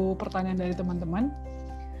menunggu pertanyaan dari teman-teman,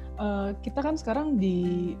 kita kan sekarang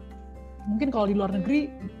mungkin kalau di luar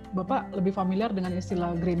negeri Bapak lebih familiar dengan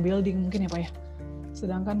istilah green building mungkin ya Pak ya.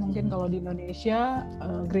 Sedangkan mungkin kalau di Indonesia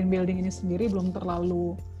green building ini sendiri belum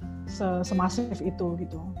terlalu semasif itu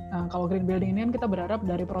gitu. Nah, kalau green building ini kan kita berharap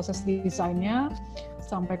dari proses desainnya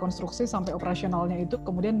sampai konstruksi sampai operasionalnya itu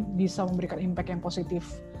kemudian bisa memberikan impact yang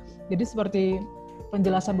positif. Jadi seperti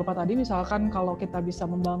penjelasan Bapak tadi, misalkan kalau kita bisa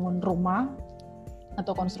membangun rumah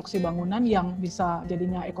atau konstruksi bangunan yang bisa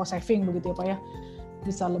jadinya eco saving begitu ya Pak ya,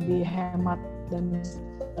 bisa lebih hemat dan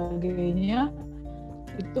sebagainya,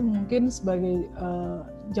 itu mungkin sebagai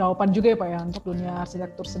jawaban juga ya Pak ya untuk dunia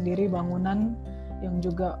arsitektur sendiri, bangunan yang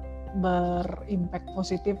juga berimpact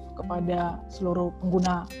positif kepada seluruh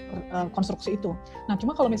pengguna konstruksi itu. Nah,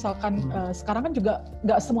 cuma kalau misalkan sekarang kan juga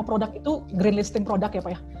nggak semua produk itu green listing produk ya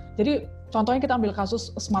Pak ya. Jadi contohnya kita ambil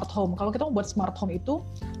kasus smart home. Kalau kita membuat smart home itu,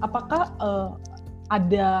 apakah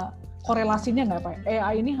ada korelasinya nggak Pak?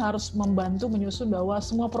 AI ini harus membantu menyusun bahwa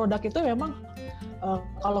semua produk itu memang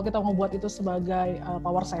kalau kita mau buat itu sebagai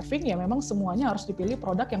power saving, ya memang semuanya harus dipilih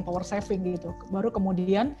produk yang power saving gitu. Baru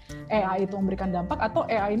kemudian AI itu memberikan dampak, atau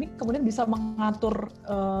AI ini kemudian bisa mengatur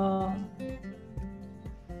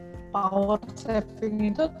power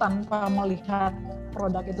saving itu tanpa melihat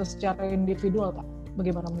produk itu secara individual, Pak.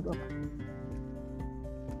 Bagaimana menurut Bapak?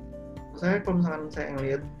 Saya kalau misalkan saya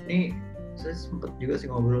ngelihat ini, saya sempat juga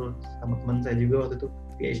sih ngobrol sama teman saya juga waktu itu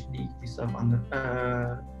PhD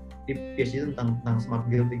di PhD tentang smart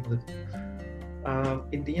building gitu.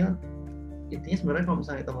 Intinya sebenarnya kalau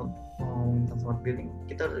misalnya kita mau tentang smart building,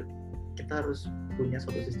 kita harus punya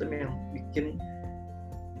suatu sistem yang bikin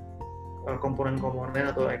komponen-komponen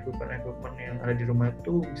atau equipment yang ada di rumah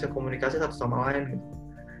itu bisa komunikasi satu sama lain gitu.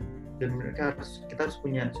 Dan kita harus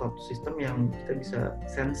punya suatu sistem yang kita bisa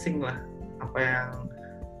sensing lah apa yang,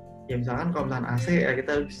 ya misalkan kalau misalkan AC ya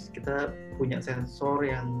kita punya sensor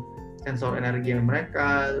energi yang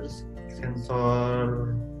mereka, terus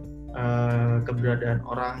sensor keberadaan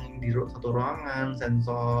orang di satu ruangan,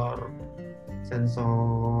 sensor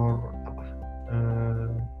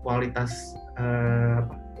kualitas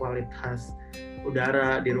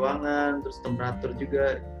udara di ruangan, terus temperatur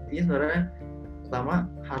juga. Intinya sebenarnya pertama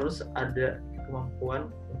harus ada kemampuan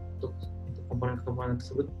untuk komponen-komponen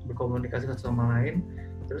tersebut berkomunikasi satu sama lain.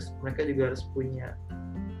 Terus mereka juga harus punya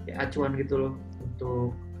acuan gitu loh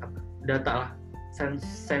untuk data lah.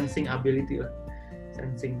 sensing ability lah,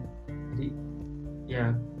 sensing. Jadi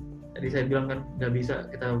ya tadi saya bilang kan nggak bisa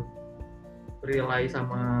kita rely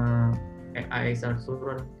sama AI secara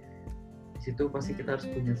keseluruhan. Di situ pasti kita harus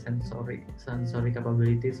punya sensory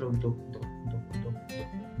capabilities untuk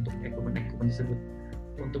equipment tersebut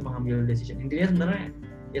untuk mengambil decision. Intinya sebenarnya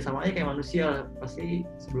ya sama aja kayak manusia, pasti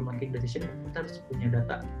sebelum making decision kita harus punya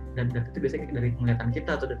data, dan data itu biasanya dari penglihatan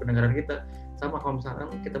kita atau dari pendengaran kita. Sama kalau misalkan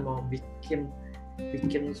kita mau bikin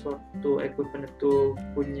suatu equipment itu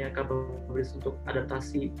punya capabilities untuk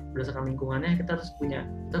adaptasi berdasarkan lingkungannya, kita harus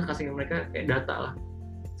kasih ke mereka kayak data lah,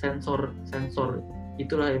 sensor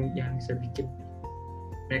itulah yang bisa bikin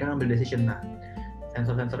mereka ngambil decision. Nah,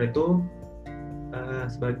 sensor itu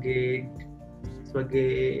sebagai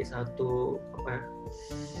satu apa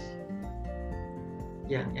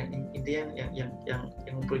ya, yang intinya yang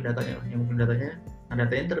ngumpulin datanya. Nah,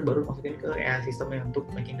 datanya terbaru masukin ke AI sistemnya untuk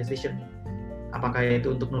making decision. Apakah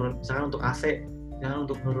itu untuk misalkan untuk AC, misalkan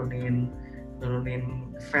untuk nurunin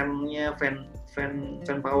fan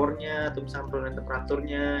powernya, atau misalkan nurunin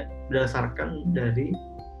temperaturnya berdasarkan dari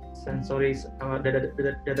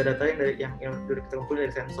data-data yang udah kita kumpulin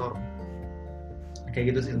dari sensor.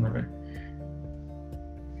 Kayak gitu sih sebenarnya.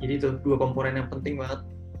 Jadi itu dua komponen yang penting banget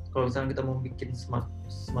kalau misalnya kita mau bikin smart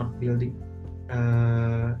building.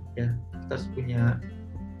 Ya kita harus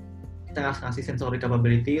kita harus ngasih sensory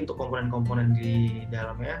capability untuk komponen-komponen di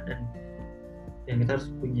dalamnya, dan kita harus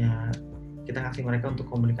kita ngasih mereka untuk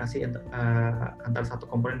komunikasi antara satu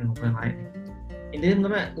komponen dengan komponen lain. Intinya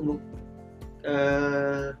sebenarnya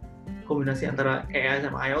kombinasi antara AI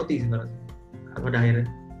sama IoT sebenarnya pada akhirnya.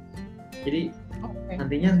 Jadi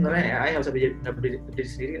nantinya sebenarnya AI nggak berdiri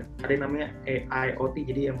sendiri. Ada yang namanya AIoT,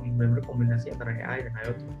 jadi yang benar-benar kombinasi antara AI dan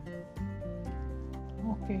IoT.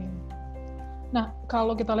 Oke. Nah,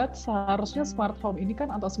 kalau kita lihat seharusnya smart home ini kan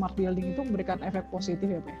atau smart building itu memberikan efek positif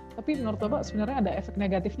ya Pak. Tapi menurut Bapak sebenarnya ada efek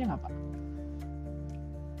negatifnya nggak Pak?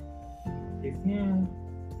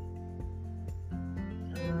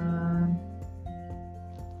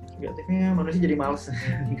 Negatifnya manusia jadi malas.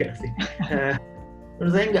 Enggak sih.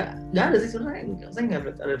 Menurut saya nggak ada sih sebenarnya. Saya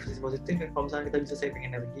nggak ada sisi positif. Kalau misalnya kita bisa saving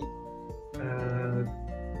energi,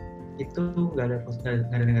 itu nggak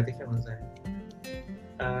ada negatifnya menurut saya.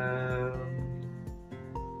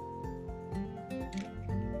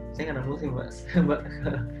 Saya nggak nemu sih mbak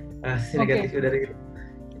negatifnya dari itu.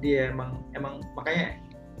 Jadi ya emang makanya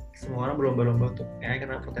semua orang berlomba-lomba untuk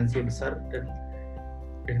karena potensinya besar, dan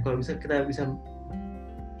kalau bisa kita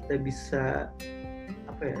bisa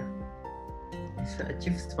apa ya, bisa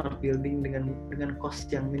achieve smart building dengan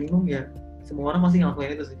cost yang minimum, ya semua orang masih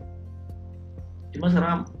ngelakuin itu sih. Cuma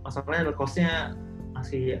sekarang masalahnya adalah costnya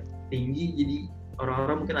masih tinggi, jadi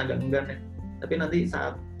orang-orang mungkin agak enggan ya. Tapi nanti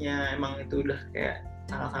saatnya emang itu udah kayak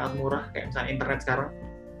sangat-sangat murah, kayak misalnya internet sekarang.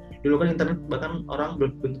 Dulu kan internet bahkan orang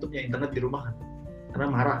belum tutup punya internet di rumah kan, karena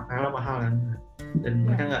mahal kan, dan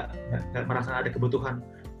mereka nggak merasa ada kebutuhan.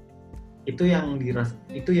 Itu yang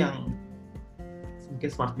mungkin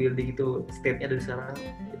smart building itu state-nya dari sekarang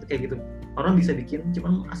itu kayak gitu. Orang bisa bikin,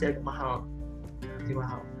 cuman masih agak mahal.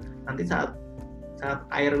 Nanti saat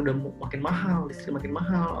air udah makin mahal, listrik makin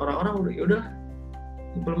mahal, orang-orang udah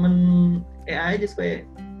implement AI aja supaya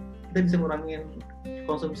kita bisa ngurangin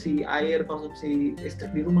konsumsi air, konsumsi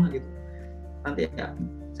listrik di rumah gitu. Nanti ya,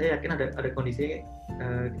 saya yakin ada kondisi,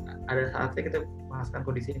 ada saatnya kita merasakan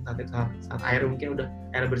kondisi saat air mungkin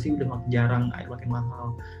air bersih udah makin jarang, air makin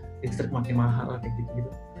mahal, listrik makin mahal, kayak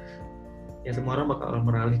gitu. Ya semua orang bakal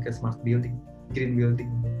beralih ke smart building, green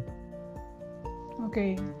building.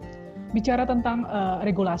 Oke. Bicara tentang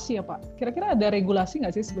regulasi ya Pak, kira-kira ada regulasi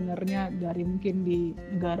nggak sih sebenarnya dari mungkin di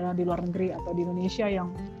negara di luar negeri atau di Indonesia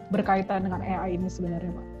yang berkaitan dengan AI ini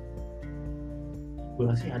sebenarnya Pak?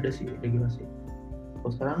 Regulasi ada sih, regulasi.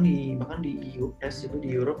 Kalau sekarang bahkan di US itu,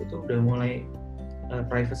 di Europe itu udah mulai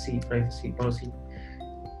privacy policy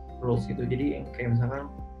rules gitu. Jadi kayak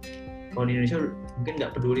misalkan kalau di Indonesia mungkin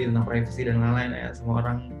nggak peduli tentang privacy dan lain-lain ya, semua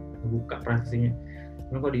orang buka privasinya.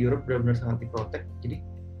 Tapi kalau di Europe benar-benar sangat diprotek.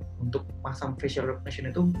 Jadi untuk pasang facial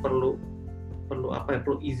recognition itu perlu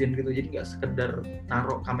izin gitu. Jadi nggak sekedar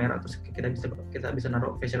naruh kamera terus kita bisa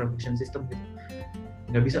naruh facial recognition system gitu.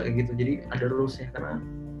 Nggak bisa kayak gitu. Jadi ada rules-nya, karena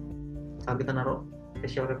saat kita naruh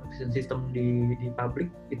facial recognition system di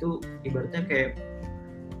public itu ibaratnya kayak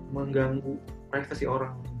mengganggu privasi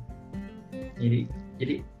orang. Jadi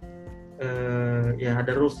ya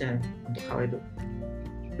ada rules-nya untuk hal itu.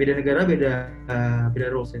 Beda negara beda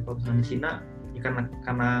rules ya. Kalau misalnya di Cina ya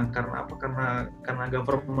karena apa? Karena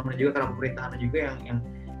government juga, karena pemerintahan juga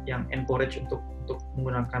yang encourage untuk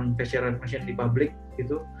menggunakan facial recognition di public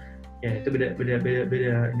gitu. Ya itu beda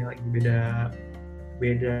ini lagi, beda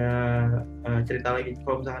beda cerita lagi.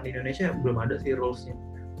 Kalau misalkan di Indonesia belum ada sih rules-nya,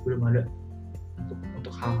 belum ada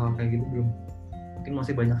untuk hal-hal kayak gitu, belum. Mungkin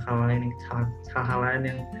masih banyak hal-hal lain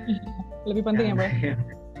yang lebih penting ya Pak?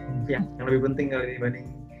 Yang lebih penting kali dibanding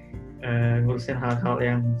ngurusin hal-hal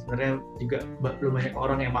yang sebenarnya juga belum banyak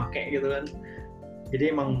orang yang pakai gitu kan. Jadi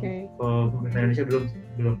emang pemerintah Indonesia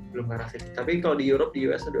belum ke arah situ. Tapi kalau di Europe, di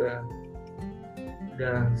US udah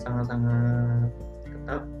sangat-sangat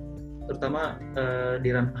ketat, terutama di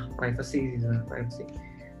ranah privacy.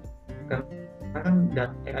 Karena kan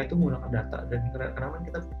AI itu menggunakan data, dan karena kan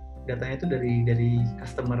kita datanya itu dari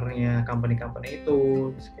customer-nya company itu,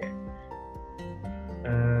 terus kayak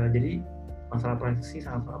jadi masalah privacy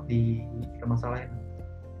sangat dipermasalahin,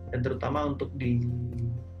 dan terutama untuk di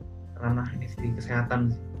ranah ini sih,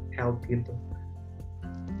 kesehatan, health gitu,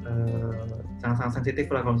 sangat-sangat sensitif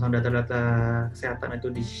lah kalau misalnya data-data kesehatan itu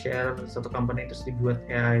di-share satu company itu dibuat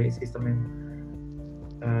AI sistemnya,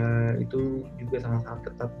 itu juga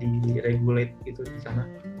sangat-sangat ketat di-regulate gitu di sana,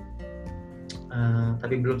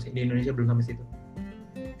 tapi belum sih, di Indonesia belum sampai situ.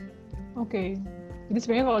 Oke. Jadi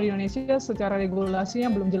sebenarnya kalau di Indonesia secara regulasinya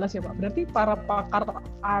belum jelas ya Pak. Berarti para pakar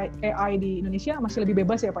AI di Indonesia masih lebih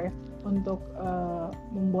bebas ya Pak ya untuk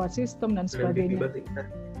membuat sistem dan sebagainya.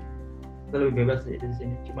 Kita lebih bebas di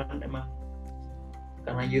sini. Cuman emang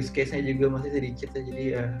karena use case-nya juga masih sedikit ya, jadi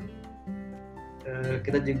ya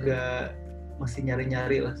kita juga masih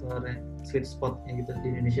nyari-nyari lah sebenarnya sweet spot-nya gitu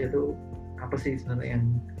di Indonesia tuh apa sih sebenarnya yang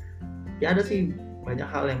ya ada sih banyak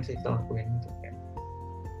hal yang bisa kita lakuin gitu.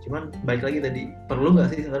 Cuman balik lagi tadi, perlu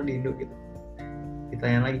nggak sih sebenarnya di Indo gitu?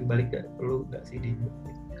 Ditanya lagi, balik nggak, perlu nggak sih di Indo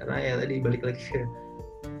gitu. Karena ya tadi balik lagi ke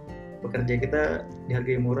pekerja kita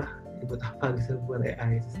dihargai murah, buat apa gitu, buat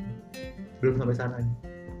AI gitu. Belum sampai sana nih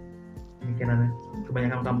pikirannya.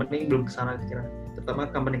 Kebanyakan company belum ke sana pikiran, terutama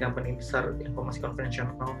company-company besar yang masih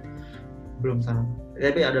konvensional belum sana.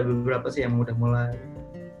 Tapi ada beberapa sih yang udah mulai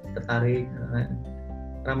tertarik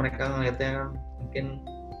karena mereka ngeliatnya mungkin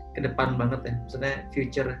ke depan banget ya, maksudnya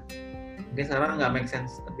future. Mungkin sekarang nggak make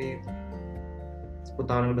sense, tapi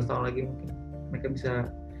 10 tahun, 15 tahun lagi mungkin mereka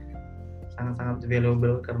bisa sangat-sangat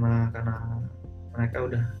valuable karena mereka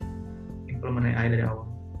udah implement AI dari awal.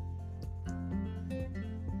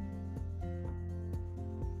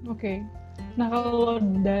 Oke. Nah kalau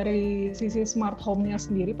dari sisi smart home-nya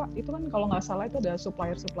sendiri Pak, itu kan kalau nggak salah itu ada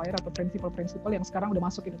supplier-supplier atau prinsipal-prinsipal yang sekarang udah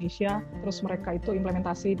masuk Indonesia, terus mereka itu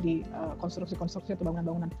implementasi di konstruksi-konstruksi atau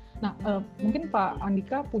bangunan-bangunan. Nah mungkin Pak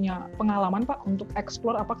Andika punya pengalaman Pak untuk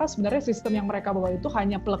explore apakah sebenarnya sistem yang mereka bawa itu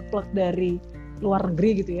hanya plug-plug dari luar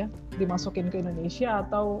negeri gitu ya, dimasukin ke Indonesia,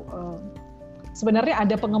 atau sebenarnya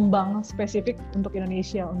ada pengembang spesifik untuk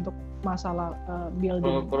Indonesia untuk masalah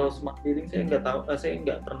building? Kalau smart building saya nggak tahu, saya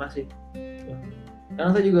nggak pernah sih.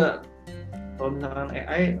 Karena saya juga kalau misalkan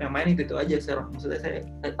AI yang main itu aja, maksudnya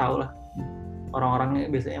saya tahu lah orang-orangnya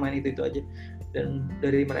biasanya main itu aja, dan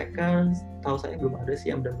dari mereka tahu saya belum ada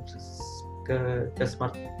sih yang udah ke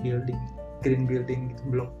smart building, green building gitu,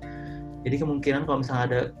 belum. Jadi kemungkinan kalau misalnya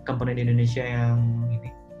ada company di Indonesia yang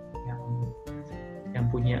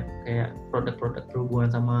punya kayak produk-produk berhubungan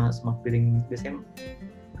sama smart building, biasanya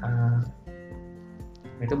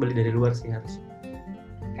mereka beli dari luar sih harus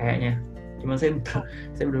kayaknya. Cuma saya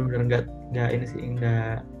benar-benar nggak ini sih,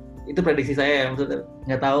 nggak, itu prediksi saya ya, maksudnya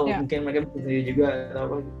nggak tahu, mungkin mereka bisa sendiri juga atau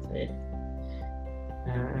apa gitu. Saya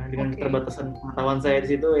dengan keterbatasan pengetahuan saya di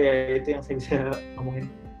situ, ya itu yang saya bisa ngomongin.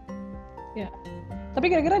 Ya, tapi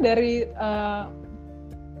kira-kira dari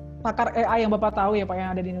pakar AI yang Bapak tahu ya Pak yang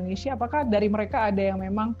ada di Indonesia, apakah dari mereka ada yang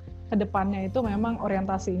memang kedepannya itu memang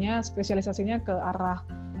orientasinya, spesialisasinya ke arah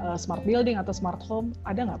smart building atau smart home,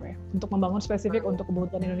 ada nggak Pak ya? Untuk membangun spesifik untuk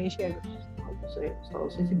kebutuhan Indonesia gitu? Setahu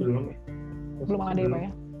saya sih belum ya. Belum ada ya Pak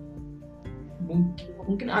ya?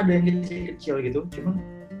 Mungkin ada yang kecil gitu, cuman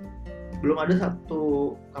belum ada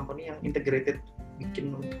satu company yang integrated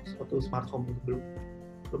bikin untuk suatu smart home gitu,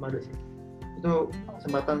 belum ada sih. Itu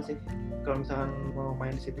kesempatan sih kalau misalkan mau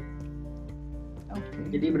main di situ.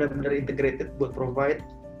 Okay. Jadi benar-benar integrated buat provide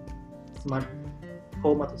smart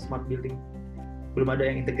home atau smart building. Belum ada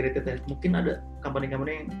yang integrated ya. Mungkin ada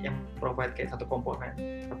company-company yang provide kayak satu komponen,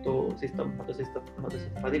 satu sistem.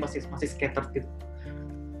 Berarti masih scattered gitu.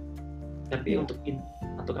 Tapi untuk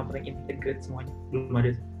satu company yang integrate semuanya belum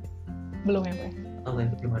ada. Belum ya Pak?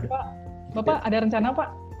 Belum ada. Bapak ada rencana Pak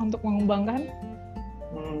untuk mengembangkan?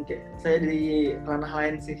 Saya di ranah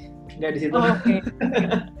lain sih, nggak di situ. Oke.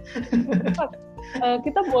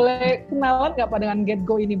 Kita boleh kenalan nggak Pak dengan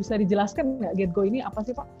GetGo ini? Bisa dijelaskan nggak GetGo ini apa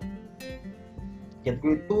sih Pak? GetGo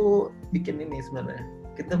itu bikin ini sebenarnya.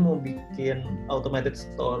 Kita mau bikin automated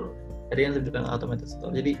store. Tadi yang saya bilang automated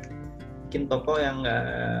store. Jadi bikin toko yang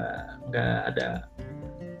nggak ada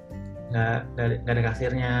nggak ada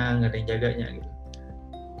kasirnya, nggak ada yang jaganya gitu.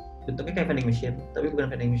 Bentuknya kayak vending machine, tapi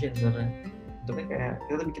bukan vending machine sebenarnya. Bentuknya kayak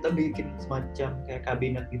kita bikin semacam kayak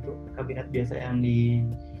kabinet gitu, kabinet biasa yang di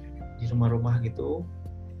rumah-rumah gitu.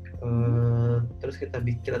 Terus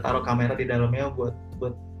kita taruh kamera di dalamnya buat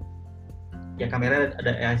ya, kamera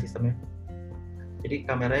ada AI sistemnya. Jadi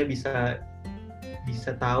kameranya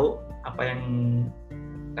bisa tahu apa yang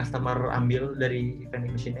customer ambil dari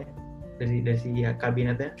vending machine-nya, dari si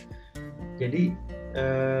kabinetnya. Jadi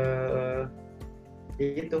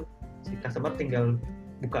itu si customer tinggal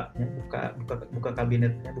buka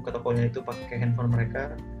kabinetnya, buka tokonya itu pakai handphone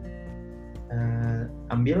mereka,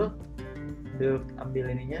 ambil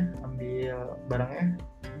barangnya,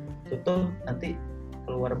 tutup, nanti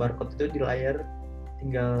keluar barcode itu di layar,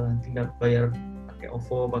 tinggal bayar pakai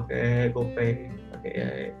OVO, pakai GoPay, pakai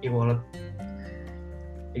e-wallet.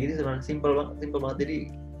 Ya gitu sebenarnya, simple banget. Jadi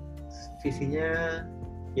visinya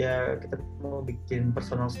ya kita mau bikin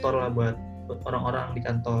personal store lah buat orang-orang di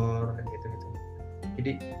kantor gitu.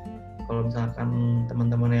 Jadi kalau misalkan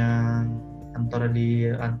teman-teman yang kantor di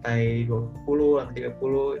lantai 20, lantai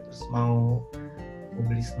 30 terus mau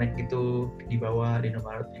beli snack gitu di bawah di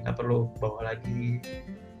Indomaret, ya nggak perlu bawa lagi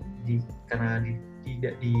karena di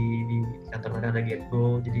kantor mereka ada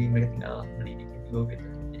GetGO, jadi mereka tinggal beli di GetGO gitu.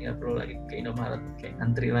 Jadi nggak perlu lagi ke Indomaret kayak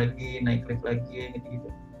antri lagi, naik lift lagi gitu.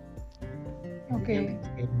 Oke.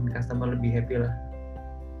 Bikin customer lebih happy lah.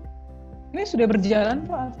 Ini sudah berjalan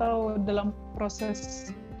Pak atau dalam proses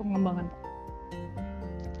pengembangan?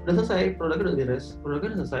 Udah selesai, produknya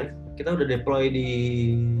udah selesai. Kita udah deploy di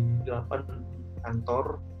 8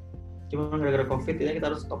 kantor. Cuma gara-gara COVID ini kita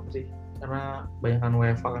harus stop sih, karena banyakan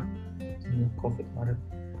WFH kan, COVID kemarin.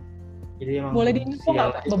 Jadi emang boleh diinfo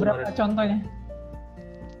nggak beberapa contohnya?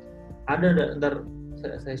 Ada, ntar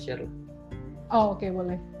saya share. Oh oke,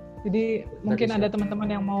 boleh. Jadi mungkin ada teman-teman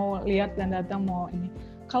yang mau lihat dan datang mau ini.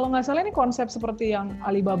 Kalau nggak salah ini konsep seperti yang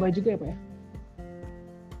Alibaba juga ya Pak ya?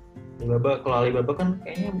 Kalau Alibaba kan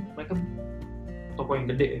kayaknya mereka toko yang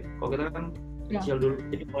gede ya. Kalau kita kan kecil dulu,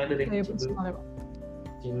 jadi mulai dari yang kecil dulu.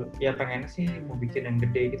 Ya pengen sih mau bikin yang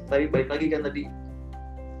gede gitu. Tapi balik lagi kan tadi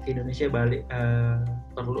ke Indonesia balik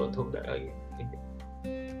perlu atau enggak lagi gitu.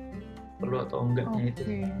 Perlu atau enggaknya itu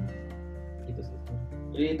gitu sih.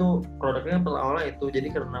 Jadi itu produknya awalnya itu, jadi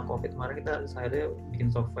karena COVID kemarin saya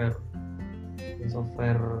bikin software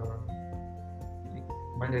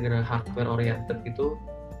kemarin gara-gara hardware oriented gitu.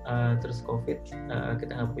 Terus COVID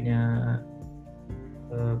kita nggak punya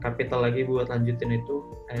capital lagi buat lanjutin itu,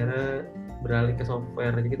 akhirnya beralih ke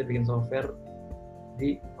software. Jadi kita bikin software.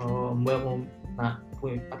 Jadi Mbak mau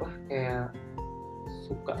kayak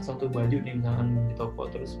suka satu baju nih misalkan di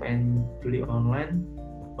toko, terus pengen beli online,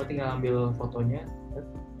 Mbak tinggal ambil fotonya,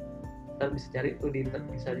 ntar bisa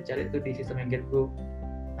dicari tuh di sistem yang GetGo.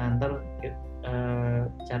 Nah, ntar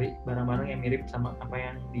cari barang-barang yang mirip sama apa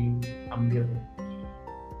yang diambil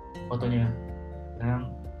fotonya.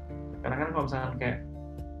 Karena kan kalau misalkan kayak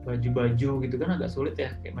baju-baju gitu kan agak sulit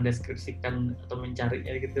ya, kayak mendeskripsikan atau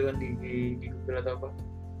mencarinya gitu kan di Google atau apa.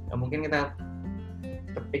 Nggak mungkin kita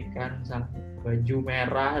ketik kan misalnya baju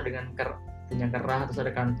merah dengan punya kerah terus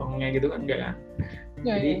ada kantongnya gitu kan, enggak kan?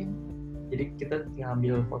 Jadi kita tinggal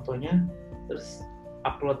ambil fotonya terus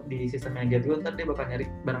upload di sistemnya GetGo, ntar dia bakal nyari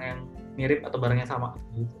barang yang mirip atau barang yang sama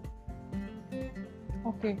gitu.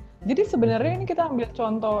 Oke, jadi sebenarnya ini kita ambil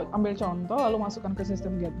contoh lalu masukkan ke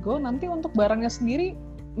sistem GetGo. Nanti untuk barangnya sendiri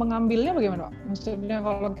mengambilnya bagaimana Pak? Maksudnya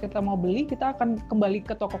kalau kita mau beli, kita akan kembali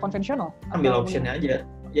ke toko konvensional? Ambil optionnya aja.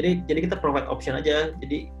 Jadi kita provide option aja.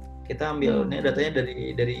 Jadi kita ambil datanya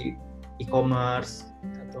dari e-commerce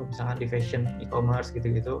atau misalkan di fashion e-commerce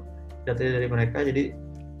gitu-gitu, datanya dari mereka. Jadi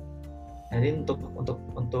untuk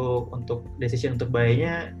decision untuk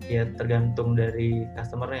buy-nya ya tergantung dari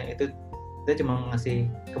customer-nya. Itu kita cuma ngasih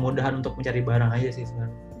kemudahan untuk mencari barang aja sih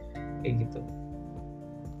sebenarnya, kayak gitu.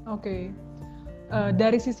 Oke.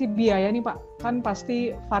 Dari sisi biaya nih Pak, kan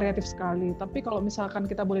pasti variatif sekali. Tapi kalau misalkan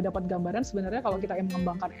kita boleh dapat gambaran, sebenarnya kalau kita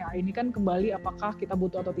mengembangkan AI ini kan kembali apakah kita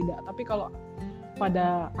butuh atau tidak. Tapi kalau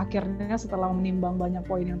pada akhirnya setelah menimbang banyak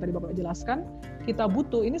poin yang tadi Bapak jelaskan, kita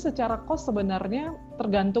butuh ini secara cost sebenarnya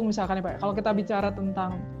tergantung misalkan ya Pak. Kalau kita bicara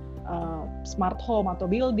tentang smart home atau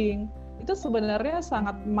building, itu sebenarnya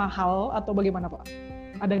sangat mahal atau bagaimana Pak?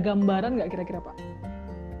 Ada gambaran nggak kira-kira Pak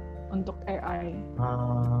untuk AI?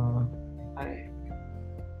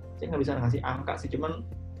 Saya nggak bisa ngasih angka sih, cuman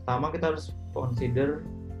pertama kita harus consider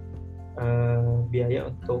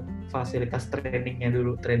biaya untuk fasilitas trainingnya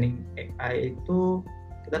dulu. Training AI itu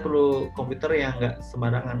kita perlu komputer yang nggak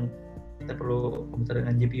sembarangan, kita perlu komputer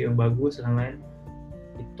dengan GPU yang bagus dan lain-lain.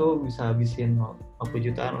 Itu bisa habisin 50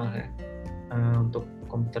 jutaan lah ya, untuk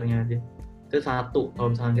komputernya aja. Itu satu.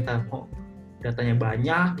 Kalau misalnya kita mau datanya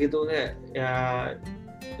banyak gitu kayak ya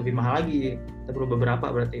lebih mahal lagi. Kita perlu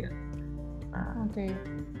beberapa berarti kan.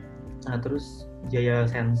 Nah, terus biaya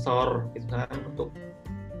sensor gitu kan untuk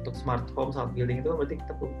smart home, smart building itu berarti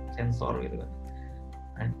kita perlu sensor gitu kan.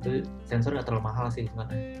 Nah, itu sensor nggak terlalu mahal sih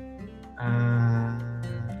sebenarnya.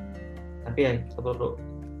 Tapi ya kita perlu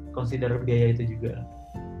consider biaya itu juga.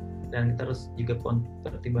 Dan kita harus juga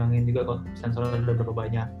pertimbangin juga kalau sensor ada berapa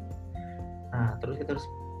banyak. Nah, terus kita harus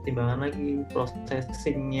pertimbangan lagi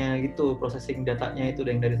processing datanya itu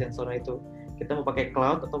yang dari sensornya itu. Kita mau pakai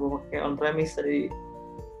cloud atau mau pakai on-premise tadi.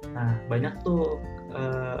 Nah, banyak tuh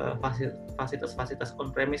fasilitas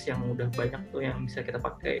on-premise yang udah banyak tuh yang bisa kita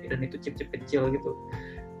pakai, dan itu chip-chip kecil gitu.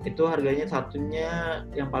 Itu harganya satunya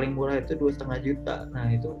yang paling murah itu 2,5 juta. Nah,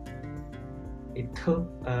 itu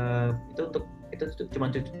cuma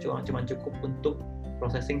cukup untuk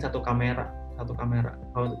processing satu kamera.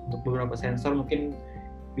 Kalau untuk beberapa sensor mungkin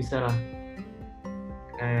bisa lah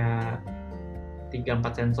kayak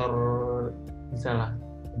 3-4 sensor bisa lah,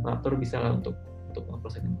 temperatur bisa lah untuk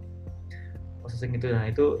processing itu. Nah,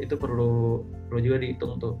 itu perlu juga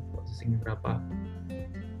dihitung tuh processing berapa.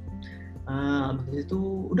 Habis itu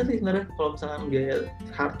udah sih sebenarnya kalau misalkan biaya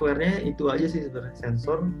hardware-nya itu aja sih sebenarnya,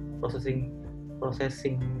 sensor, processing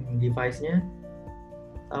device-nya,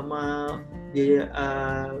 sama biaya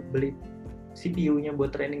beli CPU-nya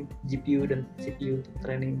buat training, GPU dan CPU untuk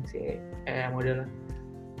training si model.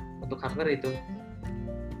 Untuk hardware itu.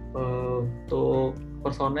 Untuk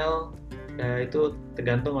personel ya itu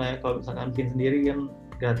tergantung lah ya. Kalau misalkan Vin sendiri kan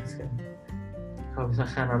gratis kan. Kalau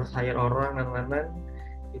misalkan harus hire orang dan lain-lain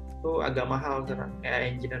itu agak mahal sekarang.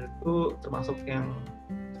 Engineer itu termasuk yang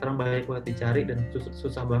sekarang banyak buat dicari dan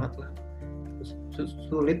susah banget lah.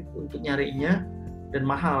 Sulit untuk nyarinya dan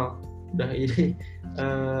mahal. Udah jadi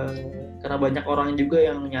karena banyak orang juga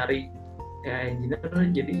yang nyari engineer,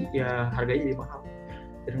 jadi ya harganya jadi mahal.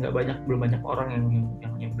 Dan belum banyak orang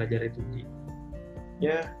yang belajar itu.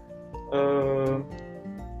 Ya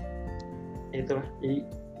itulah, jadi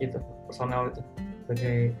itu personal itu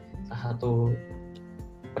sebagai salah satu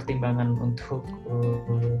pertimbangan untuk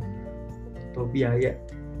biaya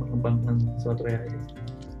mengembangkan suatu AI.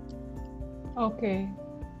 Oke.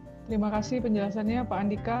 Terima kasih penjelasannya Pak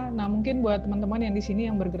Andika. Nah, mungkin buat teman-teman yang di sini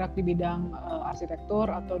yang bergerak di bidang arsitektur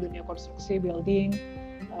atau dunia konstruksi, building,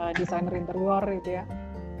 desainer interior gitu ya.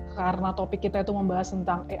 Karena topik kita itu membahas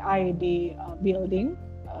tentang AI di building,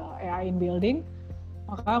 AI in building,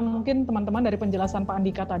 maka mungkin teman-teman dari penjelasan Pak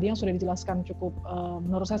Andika tadi yang sudah dijelaskan cukup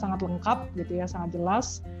menurut saya sangat lengkap gitu ya, sangat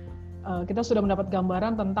jelas. Kita sudah mendapat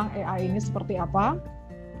gambaran tentang AI ini seperti apa.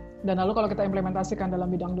 Dan lalu kalau kita implementasikan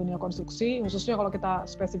dalam bidang dunia konstruksi, khususnya kalau kita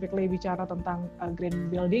specifically bicara tentang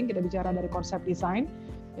green building, kita bicara dari konsep desain,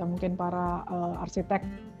 yang mungkin para arsitek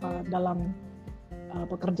dalam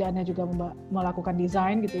pekerjaannya juga melakukan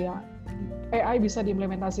desain gitu ya. AI bisa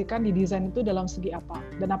diimplementasikan di desain itu dalam segi apa?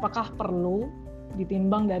 Dan apakah perlu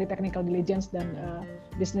ditimbang dari technical diligence dan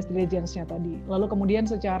business diligence-nya tadi. Lalu kemudian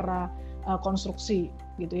secara konstruksi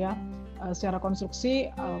gitu ya. Secara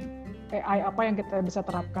konstruksi AI apa yang kita bisa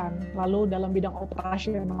terapkan. Lalu dalam bidang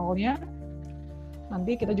operasionalnya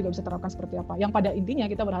nanti kita juga bisa terapkan seperti apa. Yang pada intinya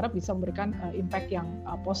kita berharap bisa memberikan impact yang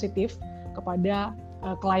positif kepada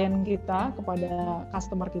klien kita, kepada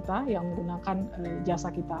customer kita yang menggunakan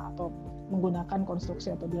jasa kita atau menggunakan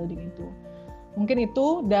konstruksi atau building itu. Mungkin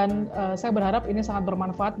itu, dan saya berharap ini sangat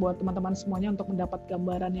bermanfaat buat teman-teman semuanya untuk mendapat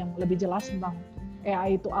gambaran yang lebih jelas tentang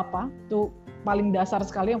AI itu apa. Itu paling dasar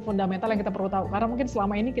sekali, yang fundamental yang kita perlu tahu. Karena mungkin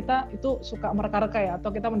selama ini kita itu suka mereka-reka ya,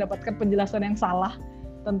 atau kita mendapatkan penjelasan yang salah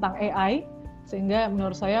tentang AI, sehingga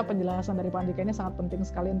menurut saya penjelasan dari Pak Andika ini sangat penting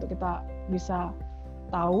sekali untuk kita bisa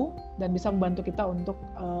tahu dan bisa membantu kita untuk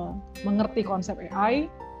mengerti konsep AI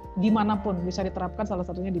dimanapun bisa diterapkan, salah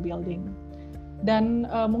satunya di building. Dan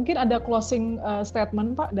mungkin ada closing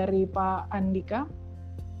statement Pak dari Pak Andika,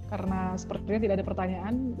 karena sepertinya tidak ada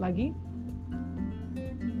pertanyaan lagi.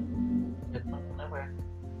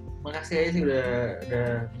 Makasih aja sih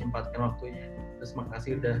udah menyempatkan waktunya. Terus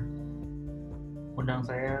makasih udah undang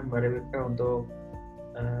saya Mbak Rebecca untuk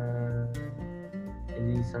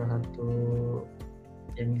jadi salah satu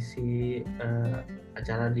emisi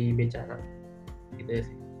acara di Becara. Gitu ya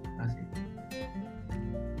sih. Makasih.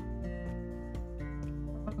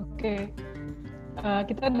 Oke.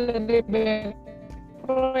 Kita dari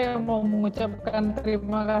Pro yang mau mengucapkan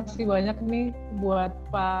terima kasih banyak nih buat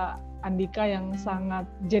Pak Andika yang sangat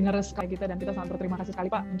generous sekali kita, dan kita sangat berterima kasih sekali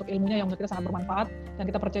Pak untuk ilmunya yang menurut kita sangat bermanfaat, dan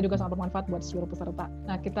kita percaya juga sangat bermanfaat buat seluruh peserta.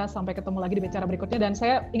 Nah, kita sampai ketemu lagi di Becara berikutnya, dan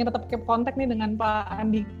saya ingin tetap keep kontak nih dengan Pak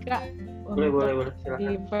Andika Boleh, di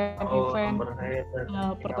silakan. event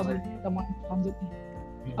pertemuan selanjutnya.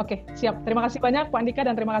 Oke, siap. Terima kasih banyak Pak Andika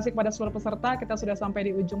dan terima kasih kepada seluruh peserta. Kita sudah sampai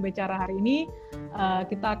di ujung Becara hari ini.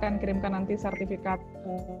 Kita akan kirimkan nanti sertifikat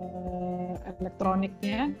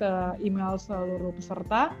elektroniknya ke email seluruh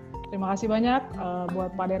peserta. Terima kasih banyak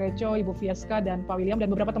buat Pak Derecho, Ibu Fiaska, dan Pak William,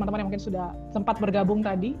 dan beberapa teman-teman yang mungkin sudah sempat bergabung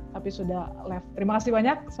tadi, tapi sudah left. Terima kasih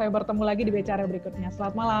banyak. Saya bertemu lagi di Becara berikutnya.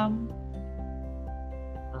 Selamat malam.